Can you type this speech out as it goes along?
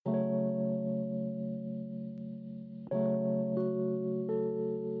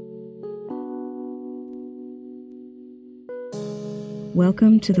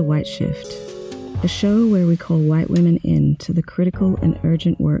Welcome to The White Shift, a show where we call white women in to the critical and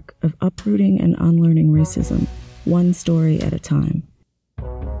urgent work of uprooting and unlearning racism, one story at a time.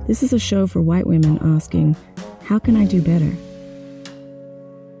 This is a show for white women asking, how can I do better?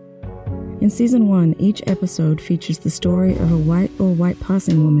 In Season 1, each episode features the story of a white or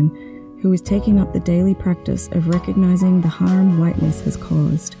white-passing woman who is taking up the daily practice of recognizing the harm whiteness has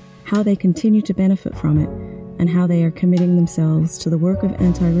caused, how they continue to benefit from it, and how they are committing themselves to the work of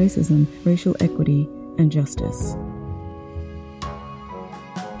anti-racism, racial equity, and justice.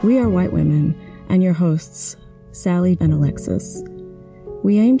 We are white women, and your hosts, Sally and Alexis.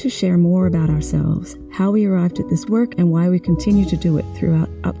 We aim to share more about ourselves, how we arrived at this work, and why we continue to do it throughout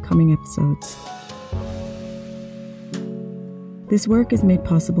upcoming episodes. This work is made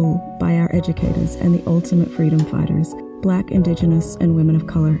possible by our educators and the ultimate freedom fighters, Black, Indigenous, and women of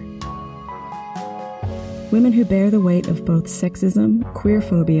color. Women who bear the weight of both sexism,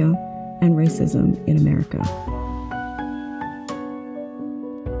 queerphobia, and racism in America.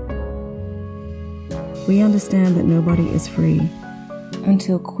 We understand that nobody is free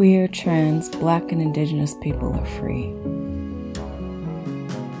until queer, trans, Black, and Indigenous people are free.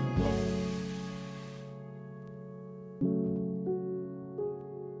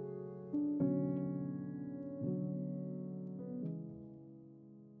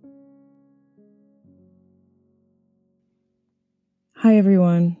 Hi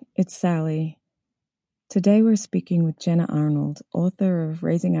everyone, it's Sally. Today we're speaking with Jenna Arnold, author of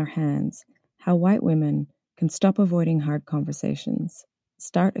Raising Our Hands, How White Women Can Stop Avoiding Hard Conversations,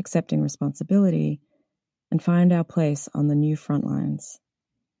 Start Accepting Responsibility, and Find Our Place on the New Frontlines.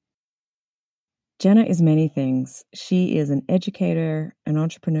 Jenna is many things. She is an educator, an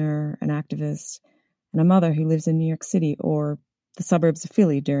entrepreneur, an activist, and a mother who lives in New York City or the suburbs of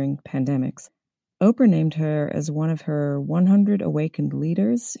Philly during pandemics. Oprah named her as one of her 100 awakened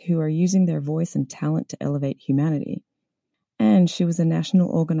leaders who are using their voice and talent to elevate humanity. And she was a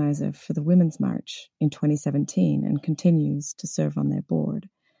national organizer for the Women's March in 2017 and continues to serve on their board.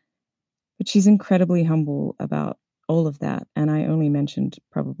 But she's incredibly humble about all of that, and I only mentioned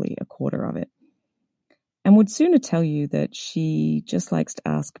probably a quarter of it. And would sooner tell you that she just likes to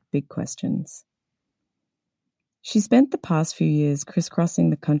ask big questions. She spent the past few years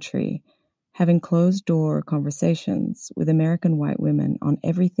crisscrossing the country, having closed-door conversations with American white women on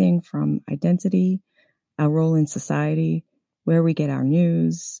everything from identity, our role in society, where we get our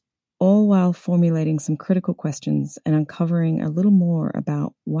news, all while formulating some critical questions and uncovering a little more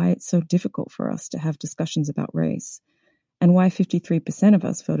about why it's so difficult for us to have discussions about race, and why 53% of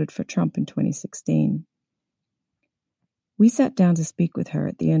us voted for Trump in 2016. We sat down to speak with her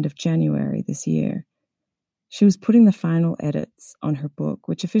at the end of January this year. She was putting the final edits on her book,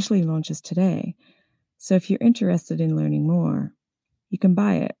 which officially launches today. So if you're interested in learning more, you can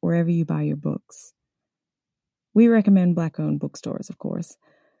buy it wherever you buy your books. We recommend Black-owned bookstores, of course,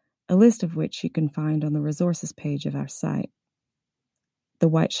 a list of which you can find on the resources page of our site,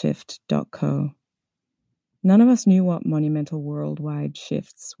 thewhiteshift.co. None of us knew what monumental worldwide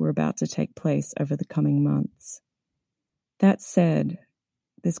shifts were about to take place over the coming months. That said,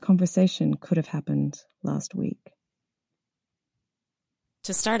 this conversation could have happened last week.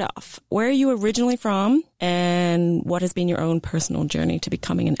 To start off, where are you originally from, and what has been your own personal journey to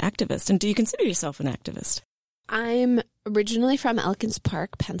becoming an activist? And do you consider yourself an activist? I'm originally from Elkins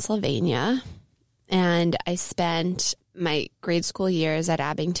Park, Pennsylvania, and I spent my grade school years at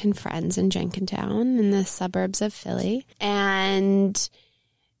Abington Friends in Jenkintown in the suburbs of Philly. And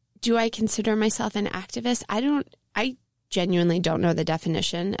do I consider myself an activist? I genuinely don't know the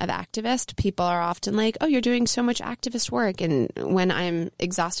definition of activist. People are often like, oh, you're doing so much activist work. And when I'm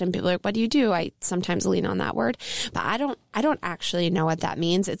exhausted and people are like, what do you do? I sometimes lean on that word, but I don't actually know what that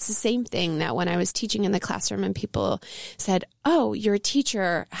means. It's the same thing that when I was teaching in the classroom and people said, oh, you're a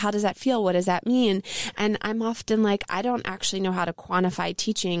teacher. How does that feel? What does that mean? And I'm often like, I don't actually know how to quantify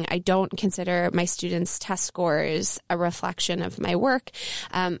teaching. I don't consider my students' test scores a reflection of my work.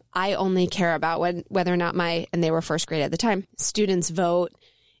 I only care about whether or not and they were first grade at the time, students vote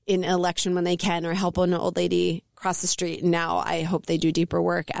in an election when they can or help an old lady cross the street. And now I hope they do deeper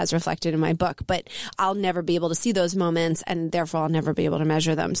work as reflected in my book, but I'll never be able to see those moments and therefore I'll never be able to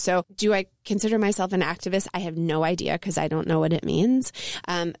measure them. So do I consider myself an activist? I have no idea because I don't know what it means.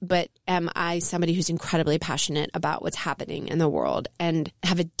 But am I somebody who's incredibly passionate about what's happening in the world and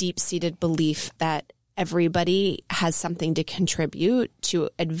have a deep-seated belief that everybody has something to contribute to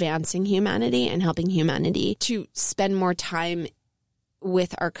advancing humanity and helping humanity to spend more time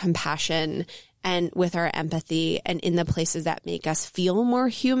with our compassion and with our empathy and in the places that make us feel more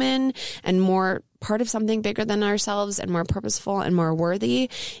human and more part of something bigger than ourselves and more purposeful and more worthy,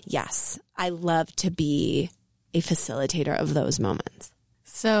 yes, I love to be a facilitator of those moments.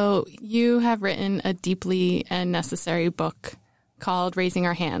 So you have written a deeply and necessary book called Raising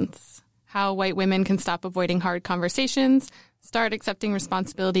Our Hands: How White Women Can Stop Avoiding Hard Conversations, Start Accepting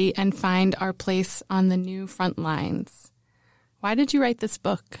Responsibility, and Find Our Place on the New Front Lines. Why did you write this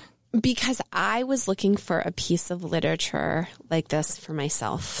book? Because I was looking for a piece of literature like this for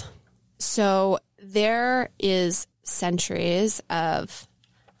myself. So there is centuries of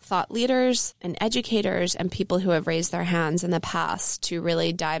thought leaders and educators and people who have raised their hands in the past to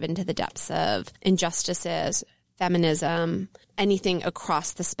really dive into the depths of injustices, feminism, anything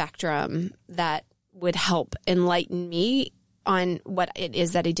across the spectrum that would help enlighten me on what it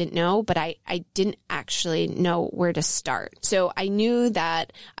is that I didn't know, but I didn't actually know where to start. So I knew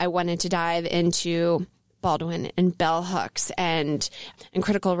that I wanted to dive into Baldwin and bell hooks and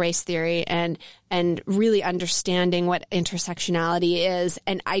critical race theory and really understanding what intersectionality is.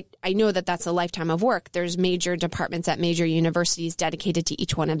 And I know that that's a lifetime of work. There's major departments at major universities dedicated to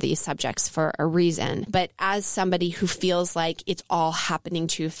each one of these subjects for a reason. But as somebody who feels like it's all happening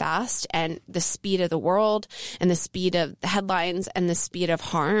too fast, and the speed of the world and the speed of the headlines and the speed of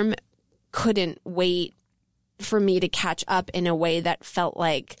harm couldn't wait for me to catch up in a way that felt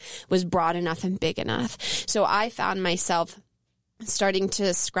like was broad enough and big enough. So I found myself starting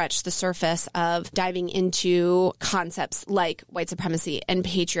to scratch the surface of diving into concepts like white supremacy and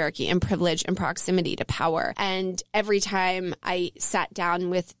patriarchy and privilege and proximity to power. And every time I sat down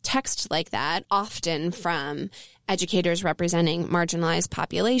with text like that, often from educators representing marginalized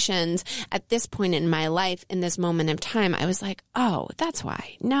populations, at this point in my life, in this moment of time, I was like, oh, that's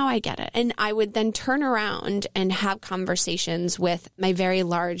why. Now I get it. And I would then turn around and have conversations with my very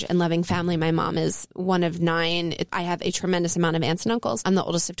large and loving family. My mom is one of 9. I have a tremendous amount of aunts and uncles. I'm the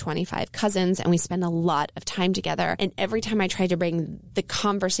oldest of 25 cousins, and we spend a lot of time together. And every time I tried to bring the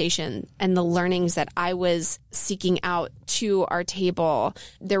conversation and the learnings that I was seeking out to our table,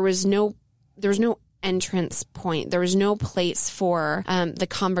 there was no entrance point. There was no place for the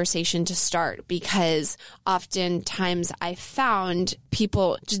conversation to start, because oftentimes I found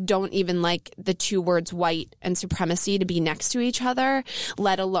people just don't even like the two words white and supremacy to be next to each other,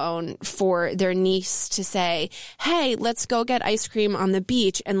 let alone for their niece to say, hey, let's go get ice cream on the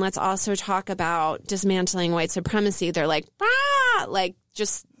beach and let's also talk about dismantling white supremacy. They're like,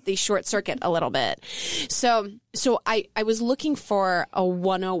 just they short circuit a little bit. So I was looking for a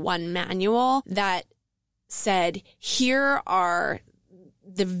 101 manual that said, here are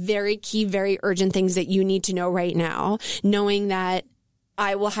the very key, very urgent things that you need to know right now, knowing that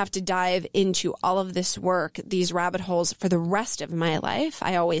I will have to dive into all of this work, these rabbit holes for the rest of my life.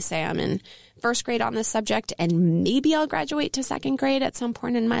 I always say I'm in first grade on this subject, and maybe I'll graduate to second grade at some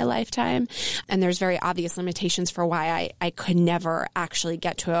point in my lifetime. And there's very obvious limitations for why I could never actually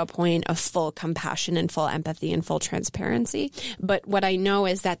get to a point of full compassion and full empathy and full transparency. But what I know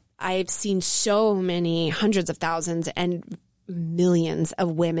is that I've seen so many hundreds of thousands and millions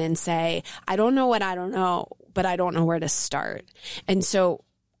of women say, I don't know what I don't know, but I don't know where to start. And so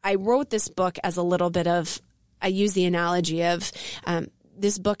I wrote this book as a little bit of, I use the analogy of,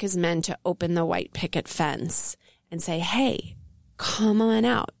 this book is meant to open the white picket fence and say, hey, come on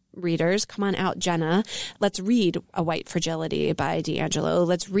out, readers, come on out, Jenna. Let's read A White Fragility by D'Angelo.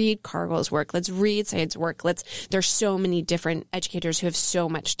 Let's read Cargill's work. Let's read Said's work. There's so many different educators who have so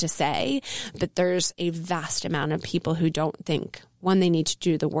much to say, but there's a vast amount of people who don't think, one, they need to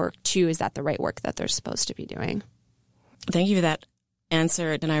do the work. 2, is that the right work that they're supposed to be doing? Thank you for that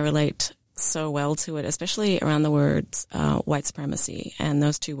answer. And I relate so well to it, especially around the words white supremacy and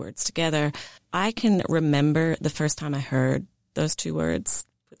those two words together. I can remember the first time I heard those two words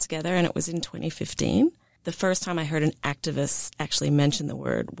put together, and it was in 2015. The first time I heard an activist actually mention the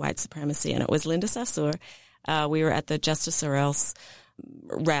word white supremacy, and it was Linda Sassur. We were at the Justice or Else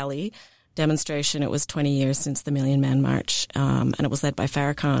rally demonstration. It was 20 years since the Million Man March, and it was led by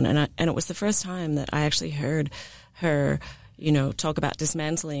Farrakhan. And it was the first time that I actually heard her talk about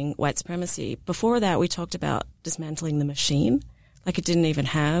dismantling white supremacy. Before that, we talked about dismantling the machine, like it didn't even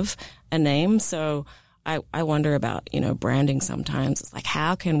have a name. So I wonder about, branding sometimes. It's like,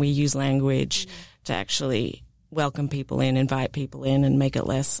 how can we use language to actually welcome people in, invite people in, and make it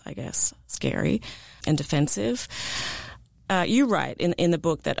less, I guess, scary and defensive? You write in the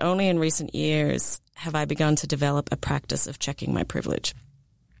book that only in recent years have I begun to develop a practice of checking my privilege,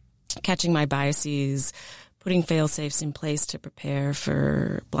 catching my biases, putting fail-safes in place to prepare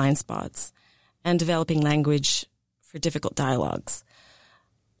for blind spots, and developing language for difficult dialogues.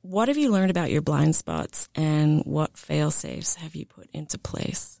 What have you learned about your blind spots, and what fail-safes have you put into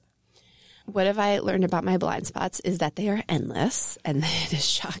place? what have I learned about my blind spots is that they are endless, and it is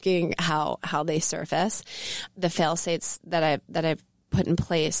shocking how they surface. The fail states that I've put in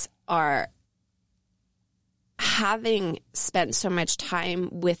place are having spent so much time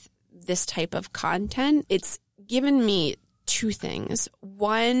with this type of content. It's given me two things.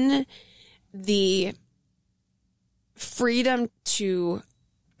 One, the freedom to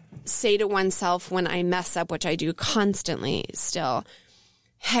say to oneself when I mess up, which I do constantly still,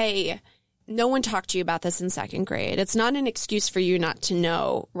 hey, no one talked to you about this in second grade. It's not an excuse for you not to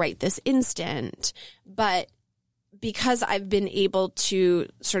know right this instant, but because I've been able to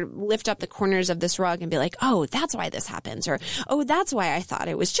sort of lift up the corners of this rug and be like, oh, that's why this happens, or, oh, that's why I thought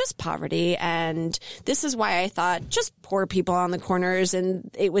it was just poverty, and this is why I thought just poor people on the corners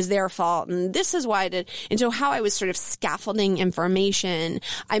and it was their fault, and this is why I did. And so how I was sort of scaffolding information,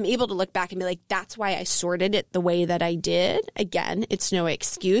 I'm able to look back and be like, that's why I sorted it the way that I did. Again, it's no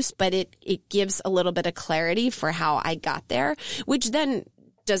excuse, but it gives a little bit of clarity for how I got there, which then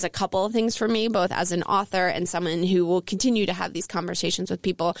does a couple of things for me, both as an author and someone who will continue to have these conversations with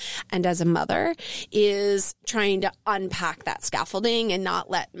people, and as a mother, is trying to unpack that scaffolding and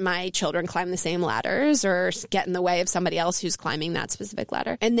not let my children climb the same ladders or get in the way of somebody else who's climbing that specific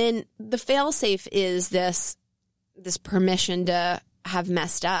ladder. And then the fail-safe is this permission to have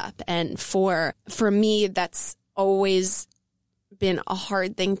messed up. And for me, that's always been a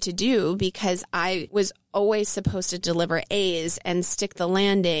hard thing to do, because I was always supposed to deliver A's and stick the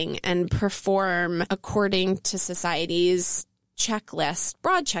landing and perform according to society's checklist,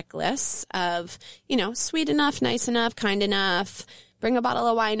 broad checklists of, sweet enough, nice enough, kind enough, bring a bottle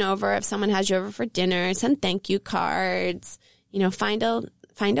of wine over if someone has you over for dinner, send thank you cards, find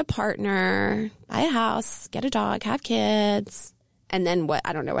a partner, buy a house, get a dog, have kids. And then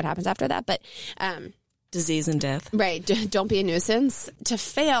I don't know what happens after that, but, disease and death. Right. Don't be a nuisance. To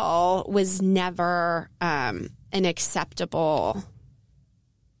fail was never an acceptable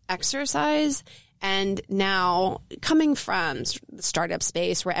exercise. And now, coming from the startup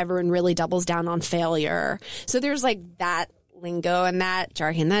space where everyone really doubles down on failure, so there's like that lingo and that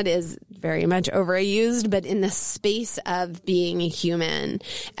jargon that is very much overused, but in the space of being a human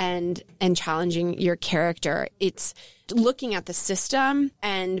and challenging your character, it's looking at the system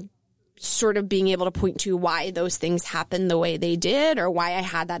and sort of being able to point to why those things happened the way they did, or why I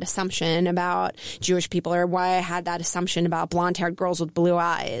had that assumption about Jewish people, or why I had that assumption about blonde-haired girls with blue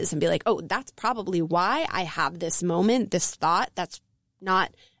eyes, and be like, oh, that's probably why I have this moment, this thought that's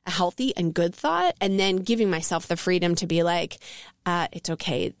not a healthy and good thought, and then giving myself the freedom to be like, it's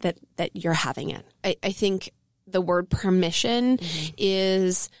okay that you're having it. I think the word permission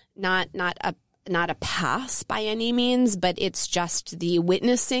is not a pass by any means, but it's just the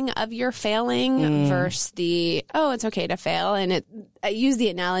witnessing of your failing versus the, oh, it's okay to fail. And I use the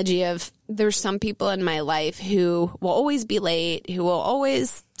analogy of, there's some people in my life who will always be late, who will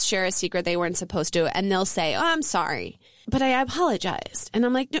always share a secret they weren't supposed to, and they'll say, oh, I'm sorry, but I apologized. And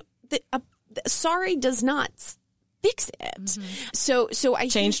I'm like, no, sorry does not fix it. So I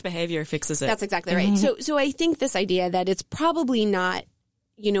changed behavior fixes it. That's exactly right. So I think this idea that it's probably not,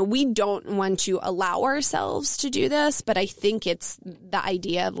 we don't want to allow ourselves to do this, but I think it's the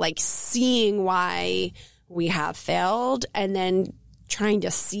idea of like seeing why we have failed and then trying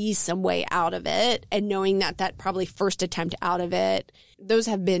to see some way out of it, and knowing that probably first attempt out of it, those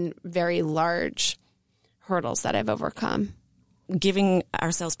have been very large hurdles that I've overcome. Giving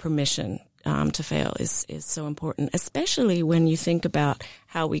ourselves permission to fail is so important, especially when you think about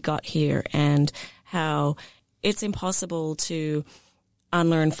how we got here and how it's impossible to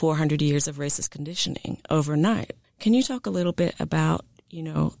unlearn 400 years of racist conditioning overnight. Can you talk a little bit about,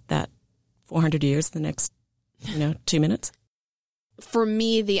 that 400 years, the next, 2 minutes? For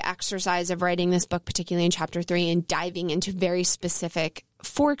me, the exercise of writing this book, particularly in chapter 3, and diving into very specific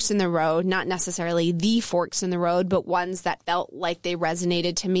forks in the road, not necessarily the forks in the road, but ones that felt like they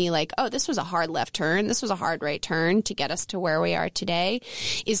resonated to me, like, oh, this was a hard left turn, this was a hard right turn to get us to where we are today,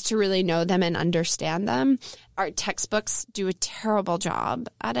 is to really know them and understand them. Our textbooks do a terrible job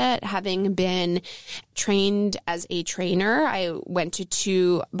at it. Having been trained as a trainer, I went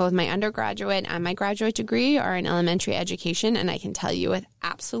to both my undergraduate and my graduate degree are in elementary education, and I can tell you with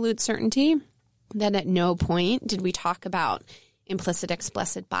absolute certainty that at no point did we talk about implicit,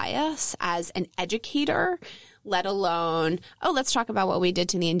 explicit bias as an educator, let alone, oh, let's talk about what we did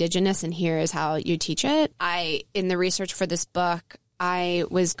to the indigenous and here is how you teach it. In the research for this book, I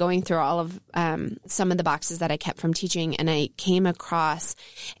was going through all of some of the boxes that I kept from teaching, and I came across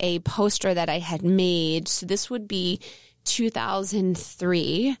a poster that I had made. So this would be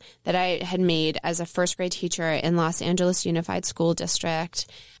 2003 that I had made as a first grade teacher in Los Angeles Unified School District.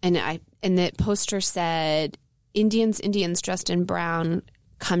 And the poster said, Indians dressed in brown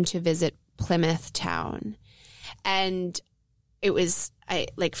come to visit Plymouth Town. And I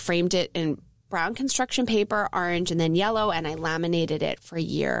framed it in brown construction paper, orange, and then yellow, and I laminated it for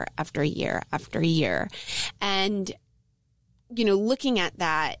year after year after year. And, looking at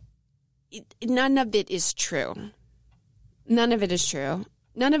that, none of it is true. None of it is true.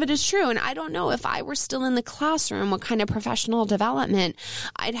 None of it is true. And I don't know if I were still in the classroom, what kind of professional development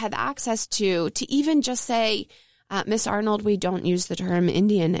I'd have access to even just say, Miss Arnold, we don't use the term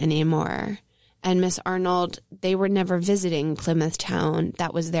Indian anymore. And Miss Arnold, they were never visiting Plymouth Town.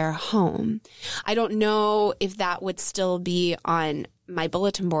 That was their home. I don't know if that would still be on my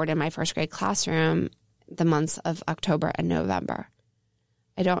bulletin board in my first grade classroom the months of October and November.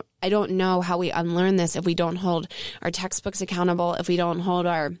 I don't know how we unlearn this if we don't hold our textbooks accountable, if we don't hold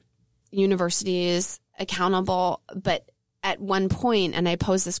our universities accountable. But at one point, and I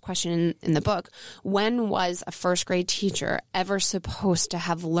pose this question in the book, when was a first grade teacher ever supposed to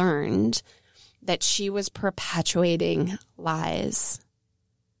have learned that she was perpetuating lies?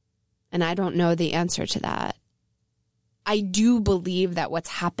 And I don't know the answer to that. I do believe that what's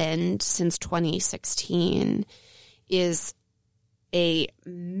happened since 2016 is a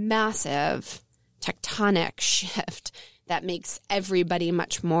massive tectonic shift that makes everybody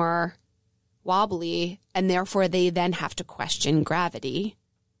much more wobbly, and therefore they then have to question gravity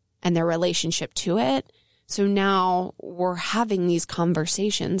and their relationship to it. So now we're having these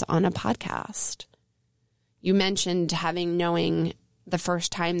conversations on a podcast. You mentioned knowing the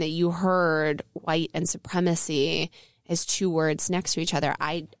first time that you heard white and supremacy as two words next to each other.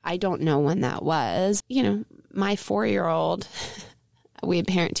 I don't know when that was. My 4-year-old, we had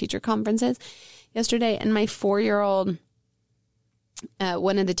parent-teacher conferences yesterday, and my 4-year-old,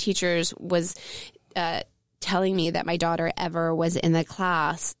 one of the teachers was telling me that my daughter Ever was in the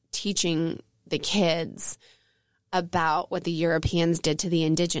class teaching the kids about what the Europeans did to the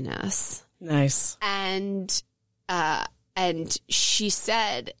indigenous. Nice. And she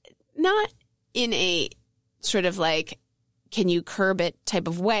said, not in a sort of like, can you curb it type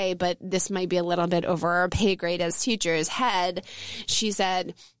of way, but this might be a little bit over our pay grade as teachers' head. She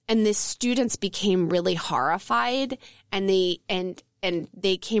said, and the students became really horrified, and they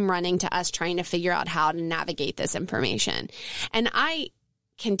came running to us trying to figure out how to navigate this information. And I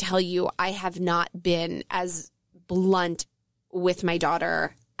can tell you, I have not been as blunt with my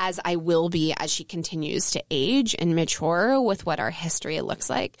daughter as I will be as she continues to age and mature with what our history looks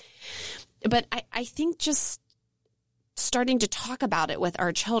like. But I think just starting to talk about it with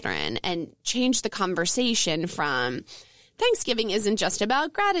our children and change the conversation from Thanksgiving isn't just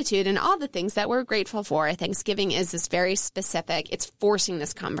about gratitude and all the things that we're grateful for. Thanksgiving is this very specific, it's forcing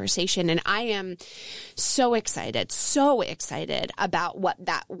this conversation. And I am so excited about what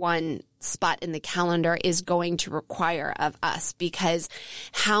that one spot in the calendar is going to require of us, because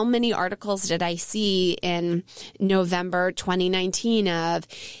how many articles did I see in November 2019 of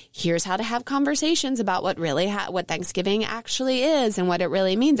here's how to have conversations about what Thanksgiving actually is and what it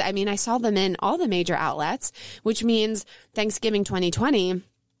really means. I mean, I saw them in all the major outlets, which means Thanksgiving 2020,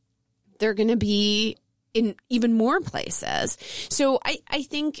 they're going to be in even more places. So I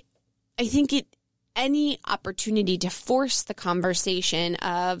think any opportunity to force the conversation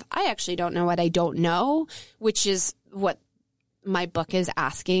of, I actually don't know what I don't know, which is what my book is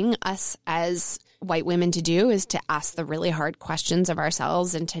asking us as white women to do, is to ask the really hard questions of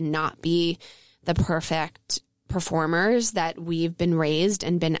ourselves and to not be the perfect performers that we've been raised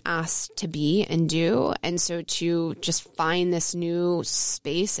and been asked to be and do. And so to just find this new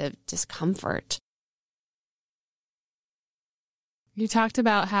space of discomfort. You talked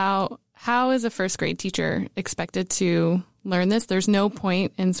about how is a first grade teacher expected to learn this? There's no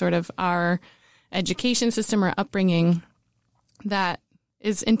point in sort of our education system or upbringing that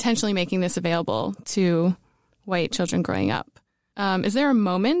is intentionally making this available to white children growing up. Is there a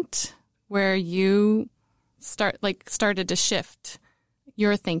moment where you started to shift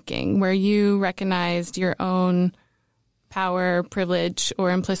your thinking, where you recognized your own power, privilege,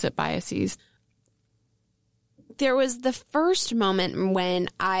 or implicit biases? There was the first moment when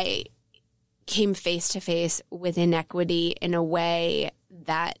I came face to face with inequity in a way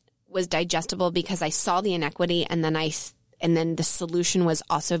that was digestible, because I saw the inequity and then the solution was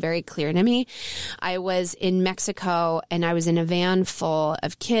also very clear to me. I was in Mexico and I was in a van full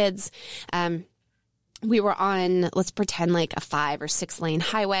of kids. we were on, let's pretend like a 5 or 6 lane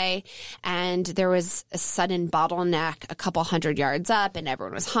highway, and there was a sudden bottleneck a couple hundred yards up, and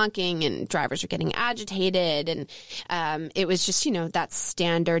everyone was honking and drivers were getting agitated. And it was just, that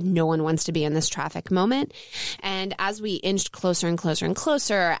standard, no one wants to be in this traffic moment. And as we inched closer and closer and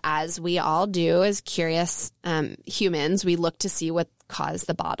closer, as we all do as curious humans, we looked to see what caused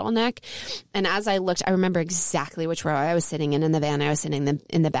the bottleneck. And as I looked, I remember exactly which row I was sitting in the van. I was sitting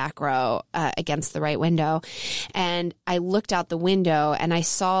in the back row against the right window. And I looked out the window and I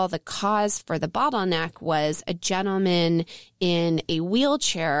saw the cause for the bottleneck was a gentleman in a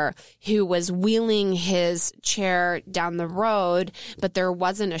wheelchair who was wheeling his chair down the road, but there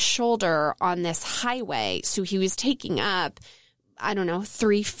wasn't a shoulder on this highway. So he was taking up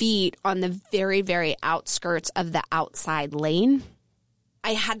 3 feet on the very, very outskirts of the outside lane.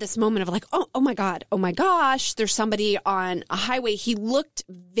 I had this moment of like, oh my God, oh my gosh, there's somebody on a highway. He looked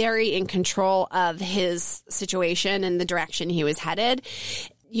very in control of his situation and the direction he was headed,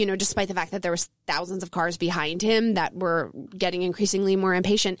 despite the fact that there was thousands of cars behind him that were getting increasingly more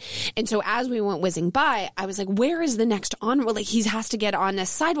impatient. And so as we went whizzing by, I was like, where is the next on-ramp? Like, he has to get on a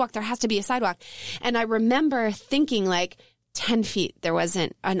sidewalk. There has to be a sidewalk. And I remember thinking like, 10 feet, there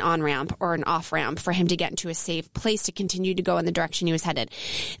wasn't an on-ramp or an off-ramp for him to get into a safe place to continue to go in the direction he was headed.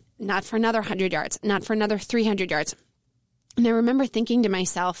 Not for another 100 yards, not for another 300 yards. And I remember thinking to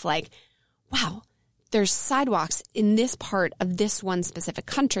myself, like, wow, there's sidewalks in this part of this one specific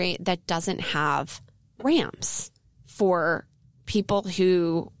country that doesn't have ramps for people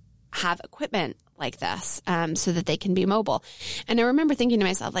who have equipment like this, so that they can be mobile. And I remember thinking to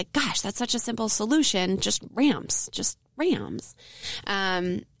myself, like, gosh, that's such a simple solution. Just ramps.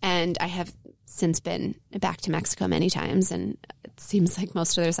 And I have since been back to Mexico many times, and it seems like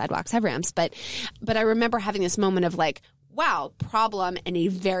most of their sidewalks have ramps. But I remember having this moment of like, wow, problem and a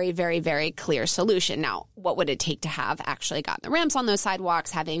very, very, very clear solution. Now, what would it take to have actually gotten the ramps on those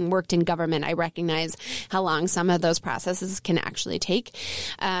sidewalks? Having worked in government, I recognize how long some of those processes can actually take.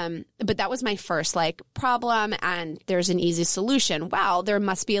 But that was my first problem, and there's an easy solution. Wow, there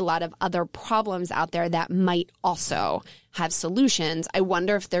must be a lot of other problems out there that might also have solutions. I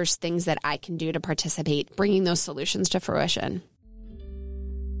wonder if there's things that I can do to participate bringing those solutions to fruition.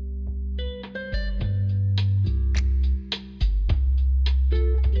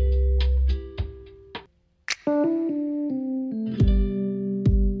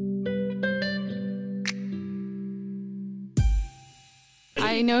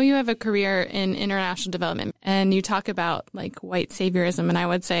 I know you have a career in international development, and you talk about white saviorism, and I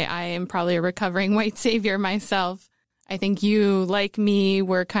would say I am probably a recovering white savior myself. I think you, like me,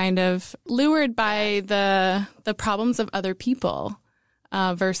 were kind of lured by the problems of other people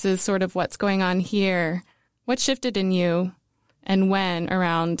versus sort of what's going on here. What shifted in you and when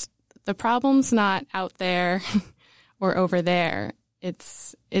around the problem's not out there or over there?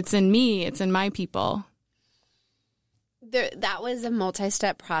 It's in me. It's in my people. That was a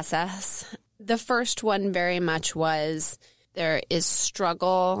multi-step process. The first one very much was there is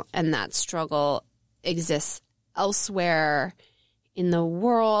struggle, and that struggle exists elsewhere in the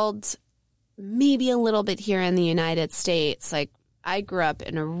world, maybe a little bit here in the United States. Like, I grew up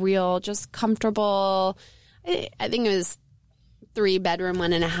in a real, just comfortable, I think it was 3-bedroom,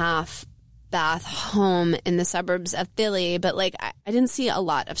 1.5 bath home in the suburbs of Philly, but I didn't see a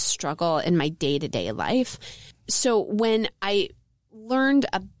lot of struggle in my day-to-day life. So when I learned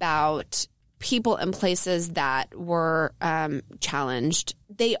about people and places that were challenged,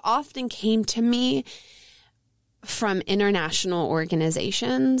 they often came to me from international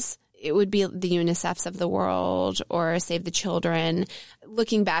organizations. It would be the UNICEFs of the world or Save the Children.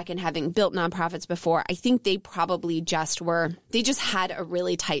 Looking back and having built nonprofits before, I think they probably just had a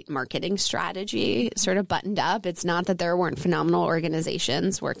really tight marketing strategy sort of buttoned up. It's not that there weren't phenomenal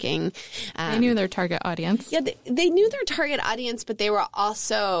organizations working. They knew their target audience. Yeah, they knew their target audience, but they were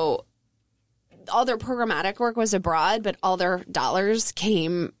also, all their programmatic work was abroad, but a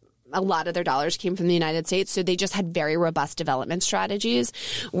lot of their dollars came from the United States. So they just had very robust development strategies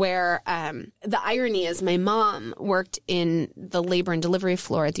where the irony is my mom worked in the labor and delivery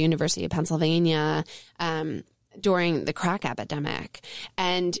floor at the University of Pennsylvania during the crack epidemic.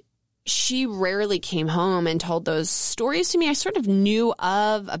 And she rarely came home and told those stories to me. I sort of knew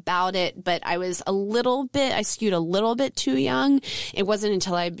about it, but I skewed a little bit too young. It wasn't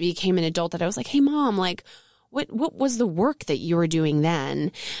until I became an adult that I was like, hey, Mom, what was the work that you were doing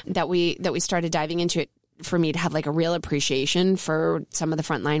then that we started diving into it for me to have a real appreciation for some of the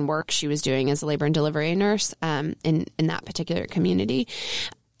frontline work she was doing as a labor and delivery nurse in that particular community.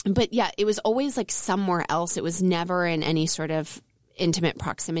 But yeah, it was always somewhere else. It was never in any sort of intimate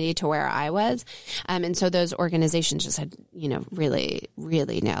proximity to where I was. And so those organizations just had, really,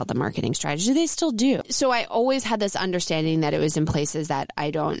 really nailed the marketing strategy. They still do. So I always had this understanding that it was in places that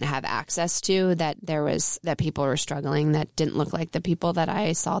I don't have access to, that people were struggling that didn't look like the people that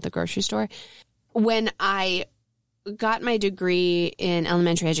I saw at the grocery store. When I got my degree in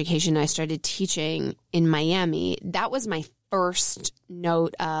elementary education, I started teaching in Miami. That was my first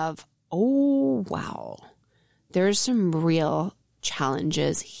note of, oh, wow, there's some real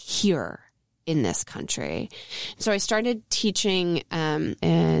challenges here in this country. So I started teaching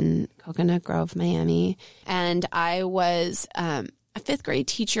in Coconut Grove, Miami, and I was a fifth grade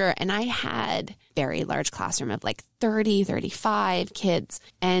teacher, and I had very large classroom of like 30, 35 kids.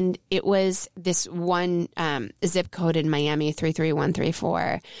 And it was this one zip code in Miami,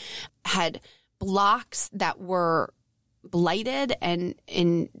 33134, had blocks that were blighted and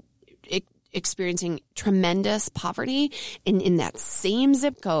experiencing tremendous poverty. And in that same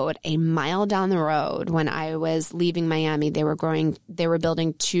zip code, a mile down the road, when I was leaving Miami, they were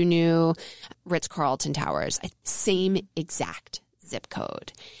building 2 new Ritz-Carlton towers, same exact zip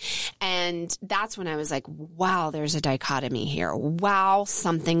code. And that's when I was like, wow, there's a dichotomy here. Wow,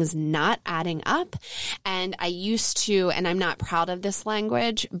 something's not adding up. And I used to, and I'm not proud of this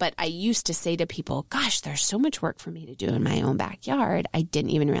language, but I used to say to people, gosh, there's so much work for me to do in my own backyard. I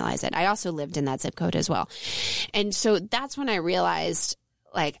didn't even realize it. I also lived in that zip code as well. And so that's when I realized,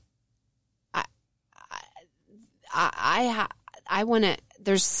 like, I want to,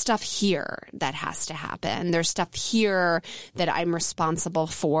 there's stuff here that has to happen. There's stuff here that I'm responsible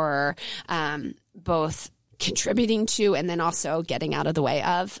for, both contributing to and then also getting out of the way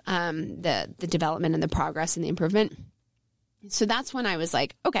of the development and the progress and the improvement. So that's when I was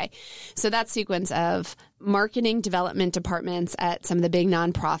like, okay, so that sequence of marketing development departments at some of the big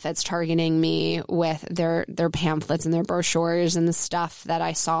nonprofits targeting me with their pamphlets and their brochures and the stuff that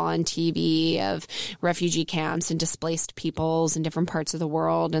I saw on TV of refugee camps and displaced peoples in different parts of the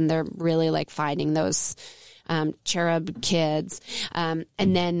world. And they're really like finding those cherub kids. And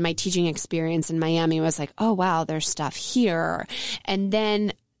then my teaching experience in Miami was like, oh, wow, there's stuff here. And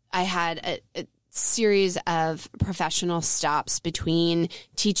then I had a series of professional stops between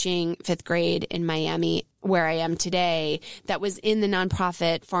teaching fifth grade in Miami, where I am today, that was in the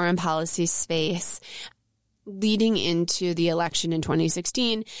nonprofit foreign policy space leading into the election in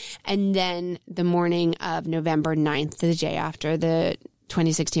 2016. And then the morning of November 9th, the day after the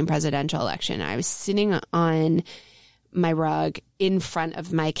 2016 presidential election, I was sitting on my rug in front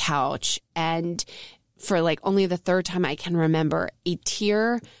of my couch. And for like only the third time I can remember, a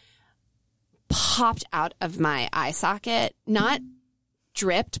tear popped out of my eye socket, not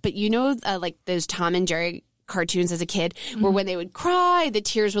dripped, but like those Tom and Jerry cartoons as a kid, where when they would cry, the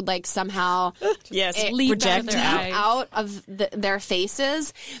tears would like somehow project out of their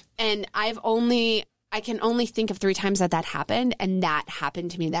faces. And I can only think of 3 times that happened, and that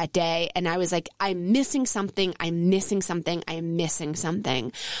happened to me that day. And I was like, I'm missing something. I'm missing something. I'm missing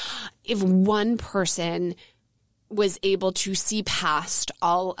something. If one person was able to see past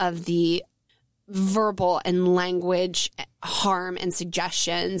all of the verbal and language harm and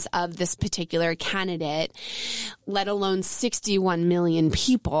suggestions of this particular candidate, let alone 61 million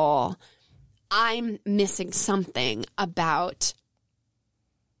people, I'm missing something about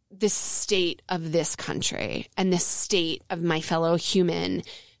the state of this country and the state of my fellow human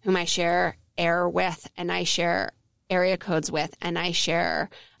whom I share air with, and I share area codes with, and I share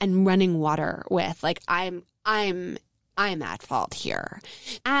and running water with. Like I'm at fault here.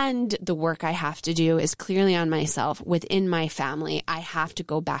 And the work I have to do is clearly on myself. Within my family, I have to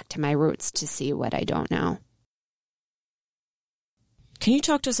go back to my roots to see what I don't know. Can you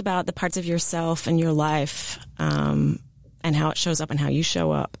talk to us about the parts of yourself and your life and how it shows up and how you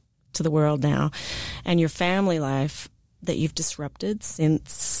show up to the world now, and your family life that you've disrupted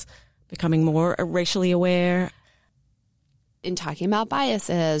since becoming more racially aware? In talking about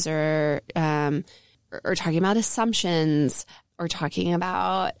biases or talking about assumptions, or talking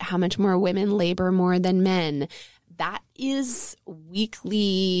about how much more women labor more than men. That is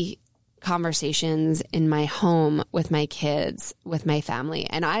weekly conversations in my home with my kids, with my family.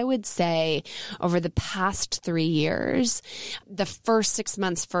 And I would say over the past 3 years, the first 6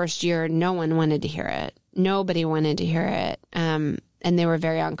 months, first year, no one wanted to hear it. Nobody wanted to hear it. And they were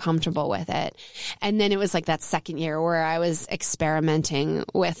very uncomfortable with it. And then it was like that second year where I was experimenting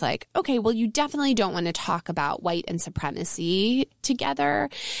with like, okay, well, you definitely don't want to talk about white and supremacy together.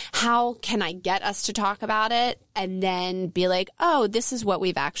 How can I get us to talk about it and then be like, oh, this is what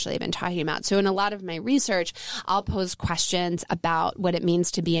we've actually been talking about. So in a lot of my research, I'll pose questions about what it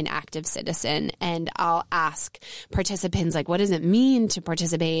means to be an active citizen. And I'll ask participants, like, what does it mean to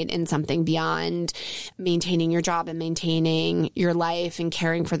participate in something beyond maintaining your job and maintaining your life and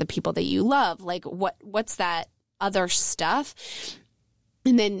caring for the people that you love? Like, what's that other stuff?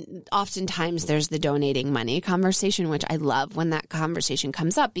 And then oftentimes there's the donating money conversation, which I love when that conversation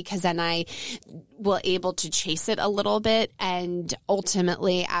comes up, because then I will able to chase it a little bit. And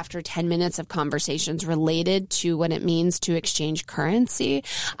ultimately, after 10 minutes of conversations related to what it means to exchange currency,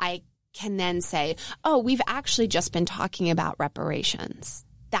 I can then say, oh, we've actually just been talking about reparations.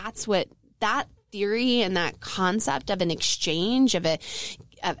 That's what that theory and that concept of an exchange, of a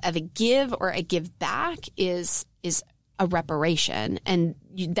give or a give back is a reparation. And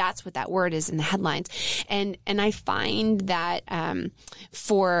that's what that word is in the headlines. And I find that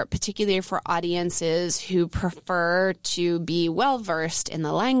particularly for audiences who prefer to be well-versed in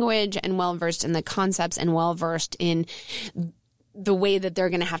the language and well-versed in the concepts and well-versed in the way that they're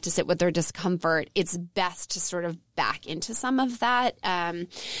going to have to sit with their discomfort, it's best to sort of back into some of that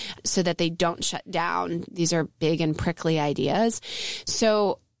so that they don't shut down. These are big and prickly ideas.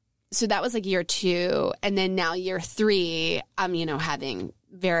 So that was like year 2. And then now year 3, I'm, having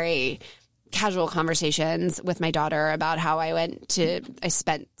very casual conversations with my daughter about how I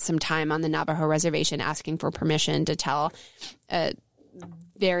spent some time on the Navajo reservation asking for permission to tell a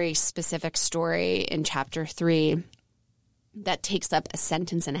very specific story in chapter 3 that takes up a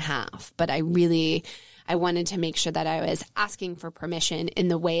sentence and a half. But I wanted to make sure that I was asking for permission in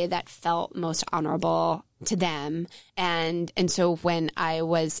the way that felt most honorable to them. And so when I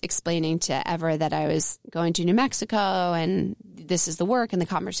was explaining to Ever that I was going to New Mexico and this is the work and the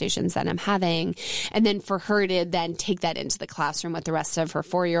conversations that I'm having, and then for her to then take that into the classroom with the rest of her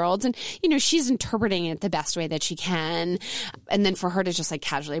 4-year-olds, and, she's interpreting it the best way that she can. And then for her to just like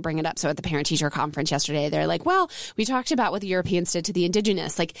casually bring it up. So at the parent teacher conference yesterday, they're like, well, we talked about what the Europeans did to the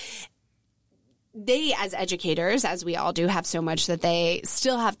indigenous. Like, they, as educators, as we all do, have so much that they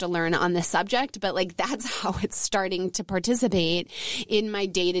still have to learn on this subject. But like, that's how it's starting to participate in my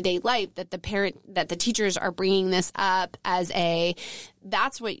day-to-day life, that the teachers are bringing this up as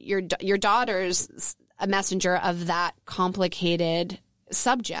that's what your daughter's a messenger of that complicated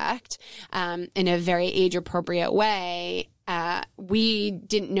subject, in a very age-appropriate way. We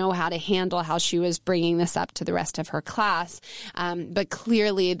didn't know how to handle how she was bringing this up to the rest of her class. But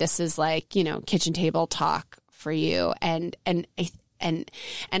clearly this is like, kitchen table talk for you. And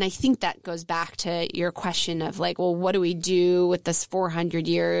I think that goes back to your question of like, well, what do we do with this 400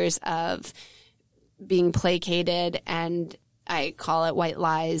 years of being placated? And I call it white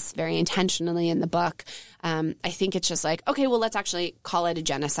lies very intentionally in the book. I think it's just like, okay, well, let's actually call it a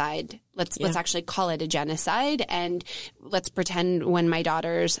genocide. Let's actually call it a genocide, and let's pretend when my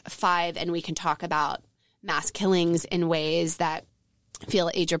daughter's 5 and we can talk about mass killings in ways that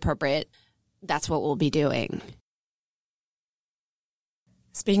feel age appropriate. That's what we'll be doing.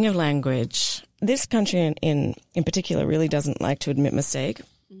 Speaking of language, this country in particular really doesn't like to admit mistake.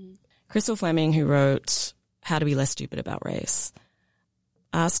 Mm-hmm. Crystal Fleming, who wrote How to Be Less Stupid About Race,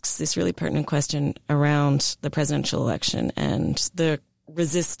 asks this really pertinent question around the presidential election and the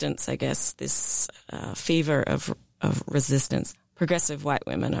resistance, I guess, this fever of resistance progressive white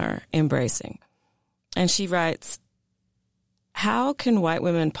women are embracing. And she writes, how can white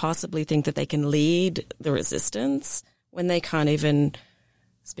women possibly think that they can lead the resistance when they can't even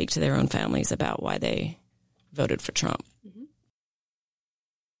speak to their own families about why they voted for Trump? Mm-hmm.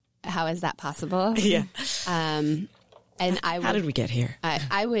 How is that possible? Yeah. How did we get here?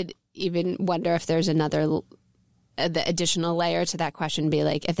 I would even wonder if there's the additional layer to that question, be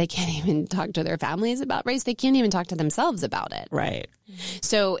like, if they can't even talk to their families about race, they can't even talk to themselves about it. Right.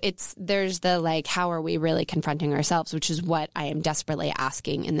 So there's the like, how are we really confronting ourselves, which is what I am desperately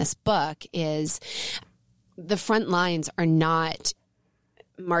asking in this book. Is the front lines are not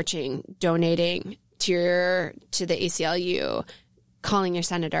marching, donating to the ACLU, calling your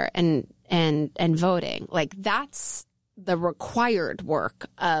senator and voting. Like, that's the required work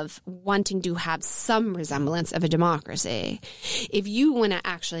of wanting to have some resemblance of a democracy. If you want to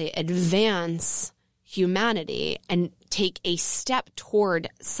actually advance humanity and take a step toward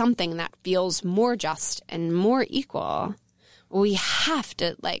something that feels more just and more equal, we have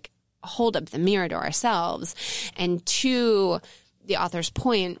to like hold up the mirror to ourselves. And to the author's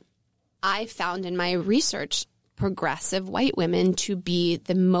point, I found in my research progressive white women to be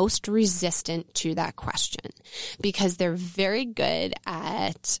the most resistant to that question, because they're very good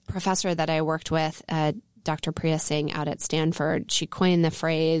at professor that I worked with, Dr. Priya Singh out at Stanford, she coined the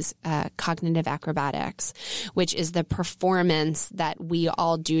phrase cognitive acrobatics, which is the performance that we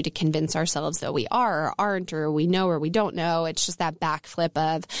all do to convince ourselves that we are or aren't, or we know or we don't know. It's just that backflip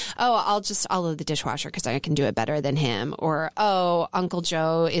of, oh, I'll load the dishwasher because I can do it better than him. Or, oh, Uncle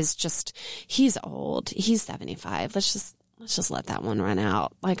Joe is he's old. He's 75. Let's just let that one run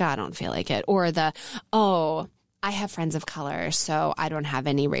out. Like, I don't feel like it. Or I have friends of color, so I don't have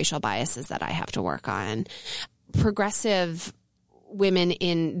any racial biases that I have to work on. Progressive women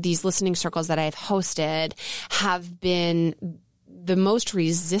in these listening circles that I've hosted have been the most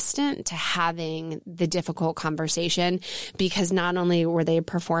resistant to having the difficult conversation, because not only were they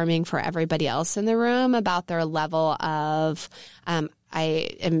performing for everybody else in the room about their level of, I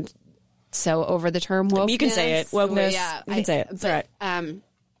am so over the term wokeness. You can say it. Wokeness. Yeah, you can say it. It's all right.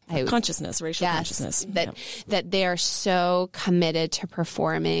 Consciousness, racial yes, consciousness. That they are so committed to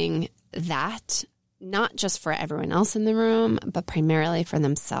performing that, not just for everyone else in the room, but primarily for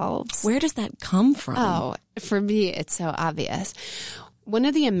themselves. Where does that come from? Oh, for me, it's so obvious. One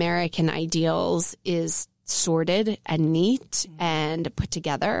of the American ideals is sorted and neat and put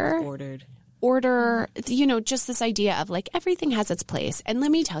together. Order, just this idea of like everything has its place. And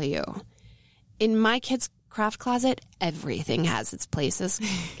let me tell you, in my kids' craft closet, everything has its places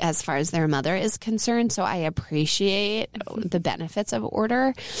as far as their mother is concerned. So I appreciate the benefits of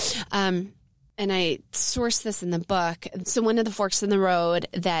order. And I source this in the book. So one of the forks in the road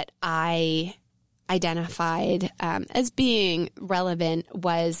that I identified as being relevant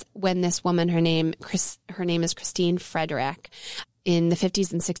was when this woman, her name is Christine Frederick, in the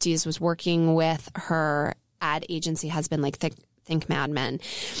 50s and 60s was working with her ad agency husband, like Think Mad Men.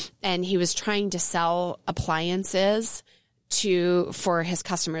 And he was trying to sell appliances for his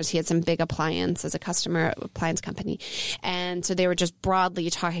customers. He had some big appliance company. And so they were just broadly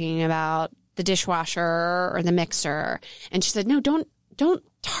talking about the dishwasher or the mixer. And she said, no, don't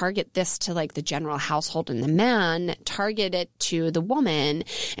target this to like the general household and the man, target it to the woman.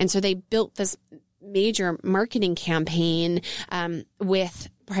 And so they built this major marketing campaign with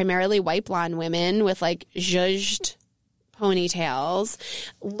primarily white blonde women with like zhuzhed ponytails,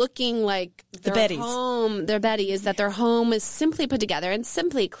 looking like their Betties, that their home was simply put together and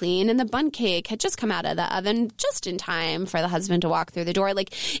simply clean, and the bun cake had just come out of the oven just in time for the husband to walk through the door.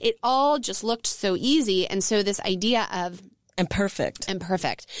 Like, it all just looked so easy. And so this idea of and perfect.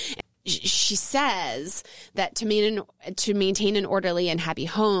 She says that to maintain an orderly and happy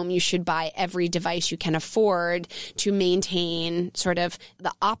home, you should buy every device you can afford to maintain sort of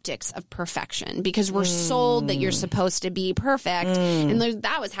the optics of perfection, because we're sold that you're supposed to be perfect. And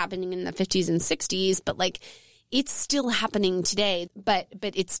that was happening in the 50s and 60s, but like, it's still happening today. But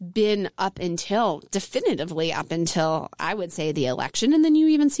it's been definitively up until I would say the election. And then you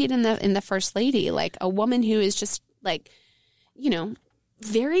even see it in the first lady, like a woman who is just like,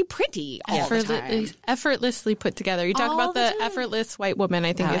 very pretty all the time. Effortlessly put together. You talk about the Effortless White Woman,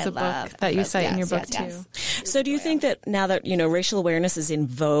 I think, is a book that you cite in your book, too. So do you think that now that, racial awareness is in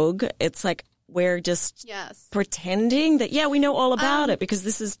vogue, it's like we're just pretending that, we know all about it because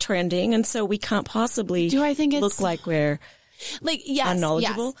this is trending, and so we can't possibly look like we're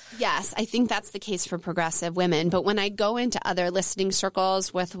unknowledgeable? Yes, I think that's the case for progressive women. But when I go into other listening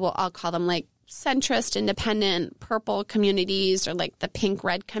circles with, I'll call them like centrist, independent, purple communities, or like the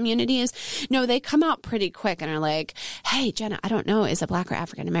pink-red communities, no, they come out pretty quick and are like, hey, Jenna, I don't know, is it Black or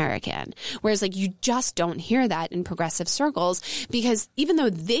African American? Whereas like you just don't hear that in progressive circles, because even though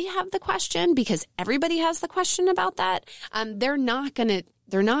they have the question, because everybody has the question about that, they're not gonna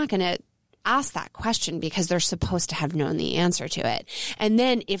ask that question because they're supposed to have known the answer to it. And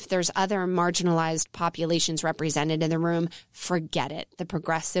then if there's other marginalized populations represented in the room, forget it. The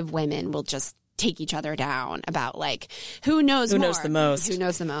progressive women will just take each other down about like, who knows the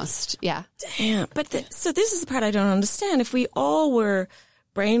most. Yeah. Damn. So this is the part I don't understand. If we all were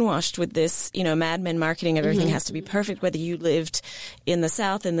brainwashed with this, Mad Men marketing, everything has to be perfect, whether you lived in the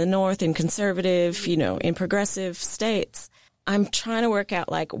South, in the North, in conservative, in progressive states, I'm trying to work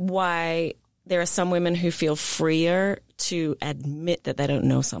out like why there are some women who feel freer to admit that they don't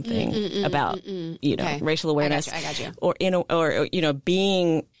know something about, racial awareness. I got you. Or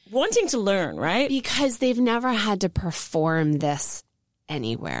wanting to learn, right? Because they've never had to perform this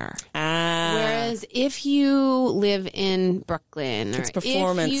anywhere. Whereas if you live in Brooklyn, it's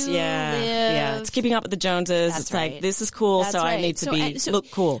performance. It's keeping up with the Joneses. It's right. Like, this is cool, that's so right. I need to look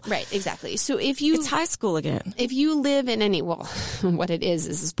cool. Right, exactly. So it's high school again. If you live in what it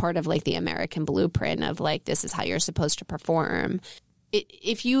is part of like the American blueprint of like, this is how you're supposed to perform.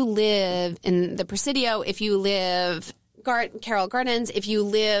 If you live in the Presidio, if you live Carol Gardens, if you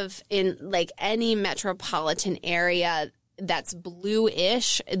live in like any metropolitan area that's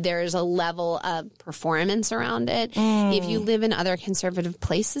blue-ish, there's a level of performance around it. If you live in other conservative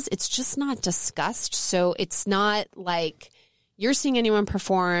places, it's just not discussed. So it's not like you're seeing anyone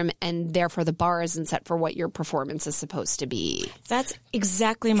perform and therefore the bar isn't set for what your performance is supposed to be. That's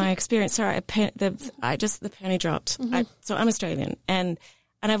exactly my experience. Sorry, the penny dropped. So I'm Australian, and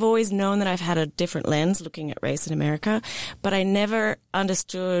I've always known that I've had a different lens looking at race in America, but I never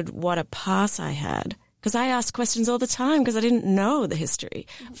understood what a pass I had. Because I asked questions all the time because I didn't know the history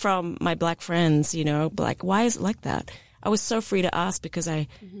from my black friends, you know, like, why is it like that? I was so free to ask because I'm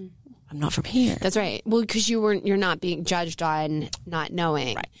not from here. That's right. Well, because you're not being judged on not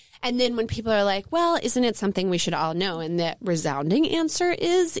knowing. Right. And then when people are like, well, isn't it something we should all know? And the resounding answer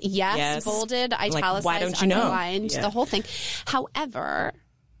is yes. Bolded, italicized, why don't you underlined, know? Yeah. the whole thing. However,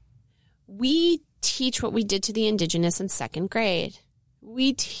 we teach what we did to the indigenous in second grade.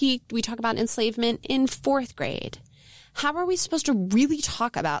 We talk about enslavement in fourth grade. How are we supposed to really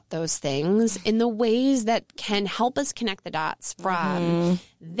talk about those things in the ways that can help us connect the dots from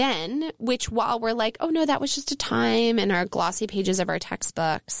then, which while we're like, oh no, that was just a time in our glossy pages of our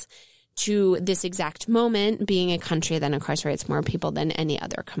textbooks, to this exact moment being a country that incarcerates more people than any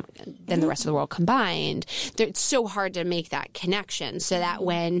other, than the rest of the world combined. It's so hard to make that connection so that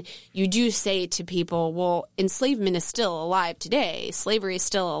when you do say to people, well, enslavement is still alive today, slavery is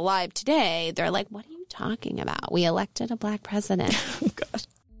still alive today, they're like, what are you talking about? We elected a black president. Oh, God.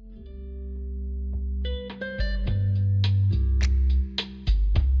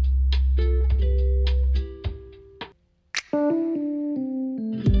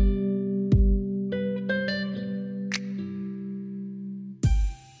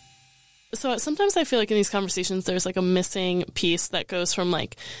 So sometimes I feel like in these conversations, there's like a missing piece that goes from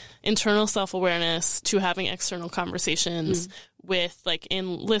like internal self-awareness to having external conversations with like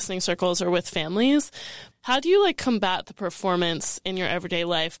in listening circles or with families. How do you like combat the performance in your everyday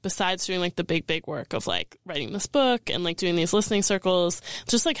life besides doing like the big work of like writing this book and like doing these listening circles,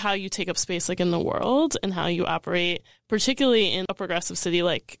 just like how you take up space like in the world and how you operate, particularly in a progressive city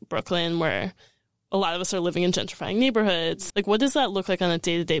like Brooklyn, where a lot of us are living in gentrifying neighborhoods. Like, what does that look like on a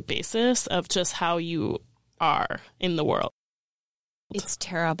day-to-day basis of just how you are in the world? It's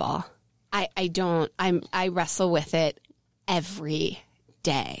terrible. I wrestle with it every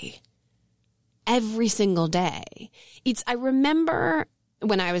day. Every single day. I remember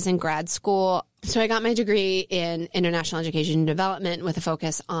when I was in grad school, so I got my degree in international education and development with a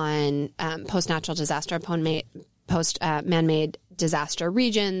focus on post-natural disaster, post-man-made disaster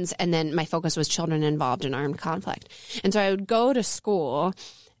regions, and then my focus was children involved in armed conflict. And so I would go to school,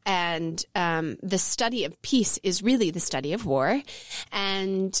 and the study of peace is really the study of war.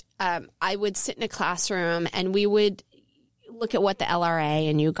 And I would sit in a classroom, and we would look at what the LRA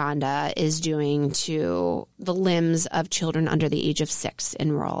in Uganda is doing to the limbs of children under the age of 6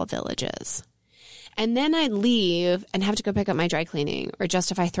 in rural villages. And then I'd leave and have to go pick up my dry cleaning or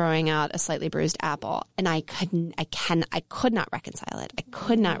justify throwing out a slightly bruised apple. And I could not reconcile it. I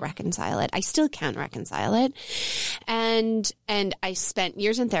could not reconcile it. I still can't reconcile it. And I spent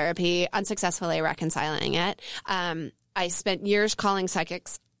years in therapy unsuccessfully reconciling it. I spent years calling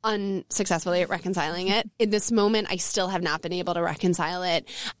psychics unsuccessfully at reconciling it. In this moment, I still have not been able to reconcile it,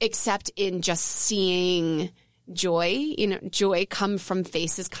 except in just seeing joy come from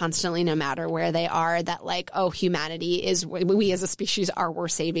faces constantly, no matter where they are, that like, oh, humanity is, we as a species are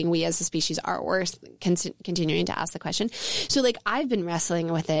worth saving. We as a species are worth continuing to ask the question. So like, I've been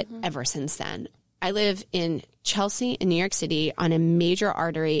wrestling with it ever since then. I live in Chelsea in New York City on a major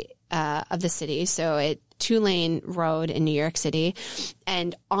artery of the city. So it 2-lane road in New York City.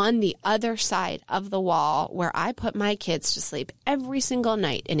 And on the other side of the wall where I put my kids to sleep every single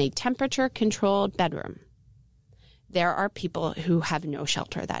night in a temperature controlled bedroom, there are people who have no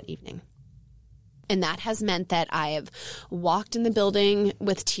shelter that evening. And that has meant that I have walked in the building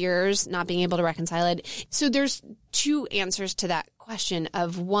with tears, not being able to reconcile it. So there's 2 answers to that question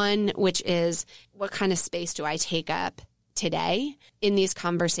of one, which is what kind of space do I take up today in these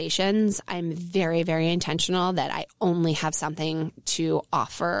conversations? I'm very, very intentional that I only have something to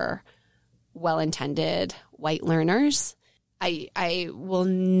offer well-intended white learners. I will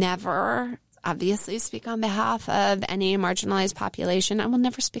never obviously speak on behalf of any marginalized population. I will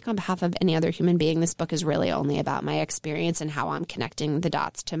never speak on behalf of any other human being. This book is really only about my experience and how I'm connecting the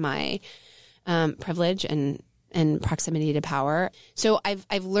dots to my privilege and proximity to power. So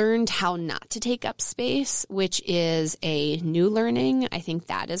I've learned how not to take up space, which is a new learning. I think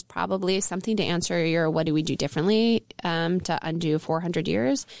that is probably something to answer your what do we do differently to undo 400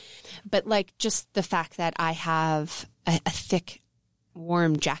 years. But like just the fact that I have a thick,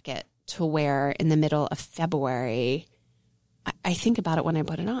 warm jacket to wear in the middle of February, I think about it when I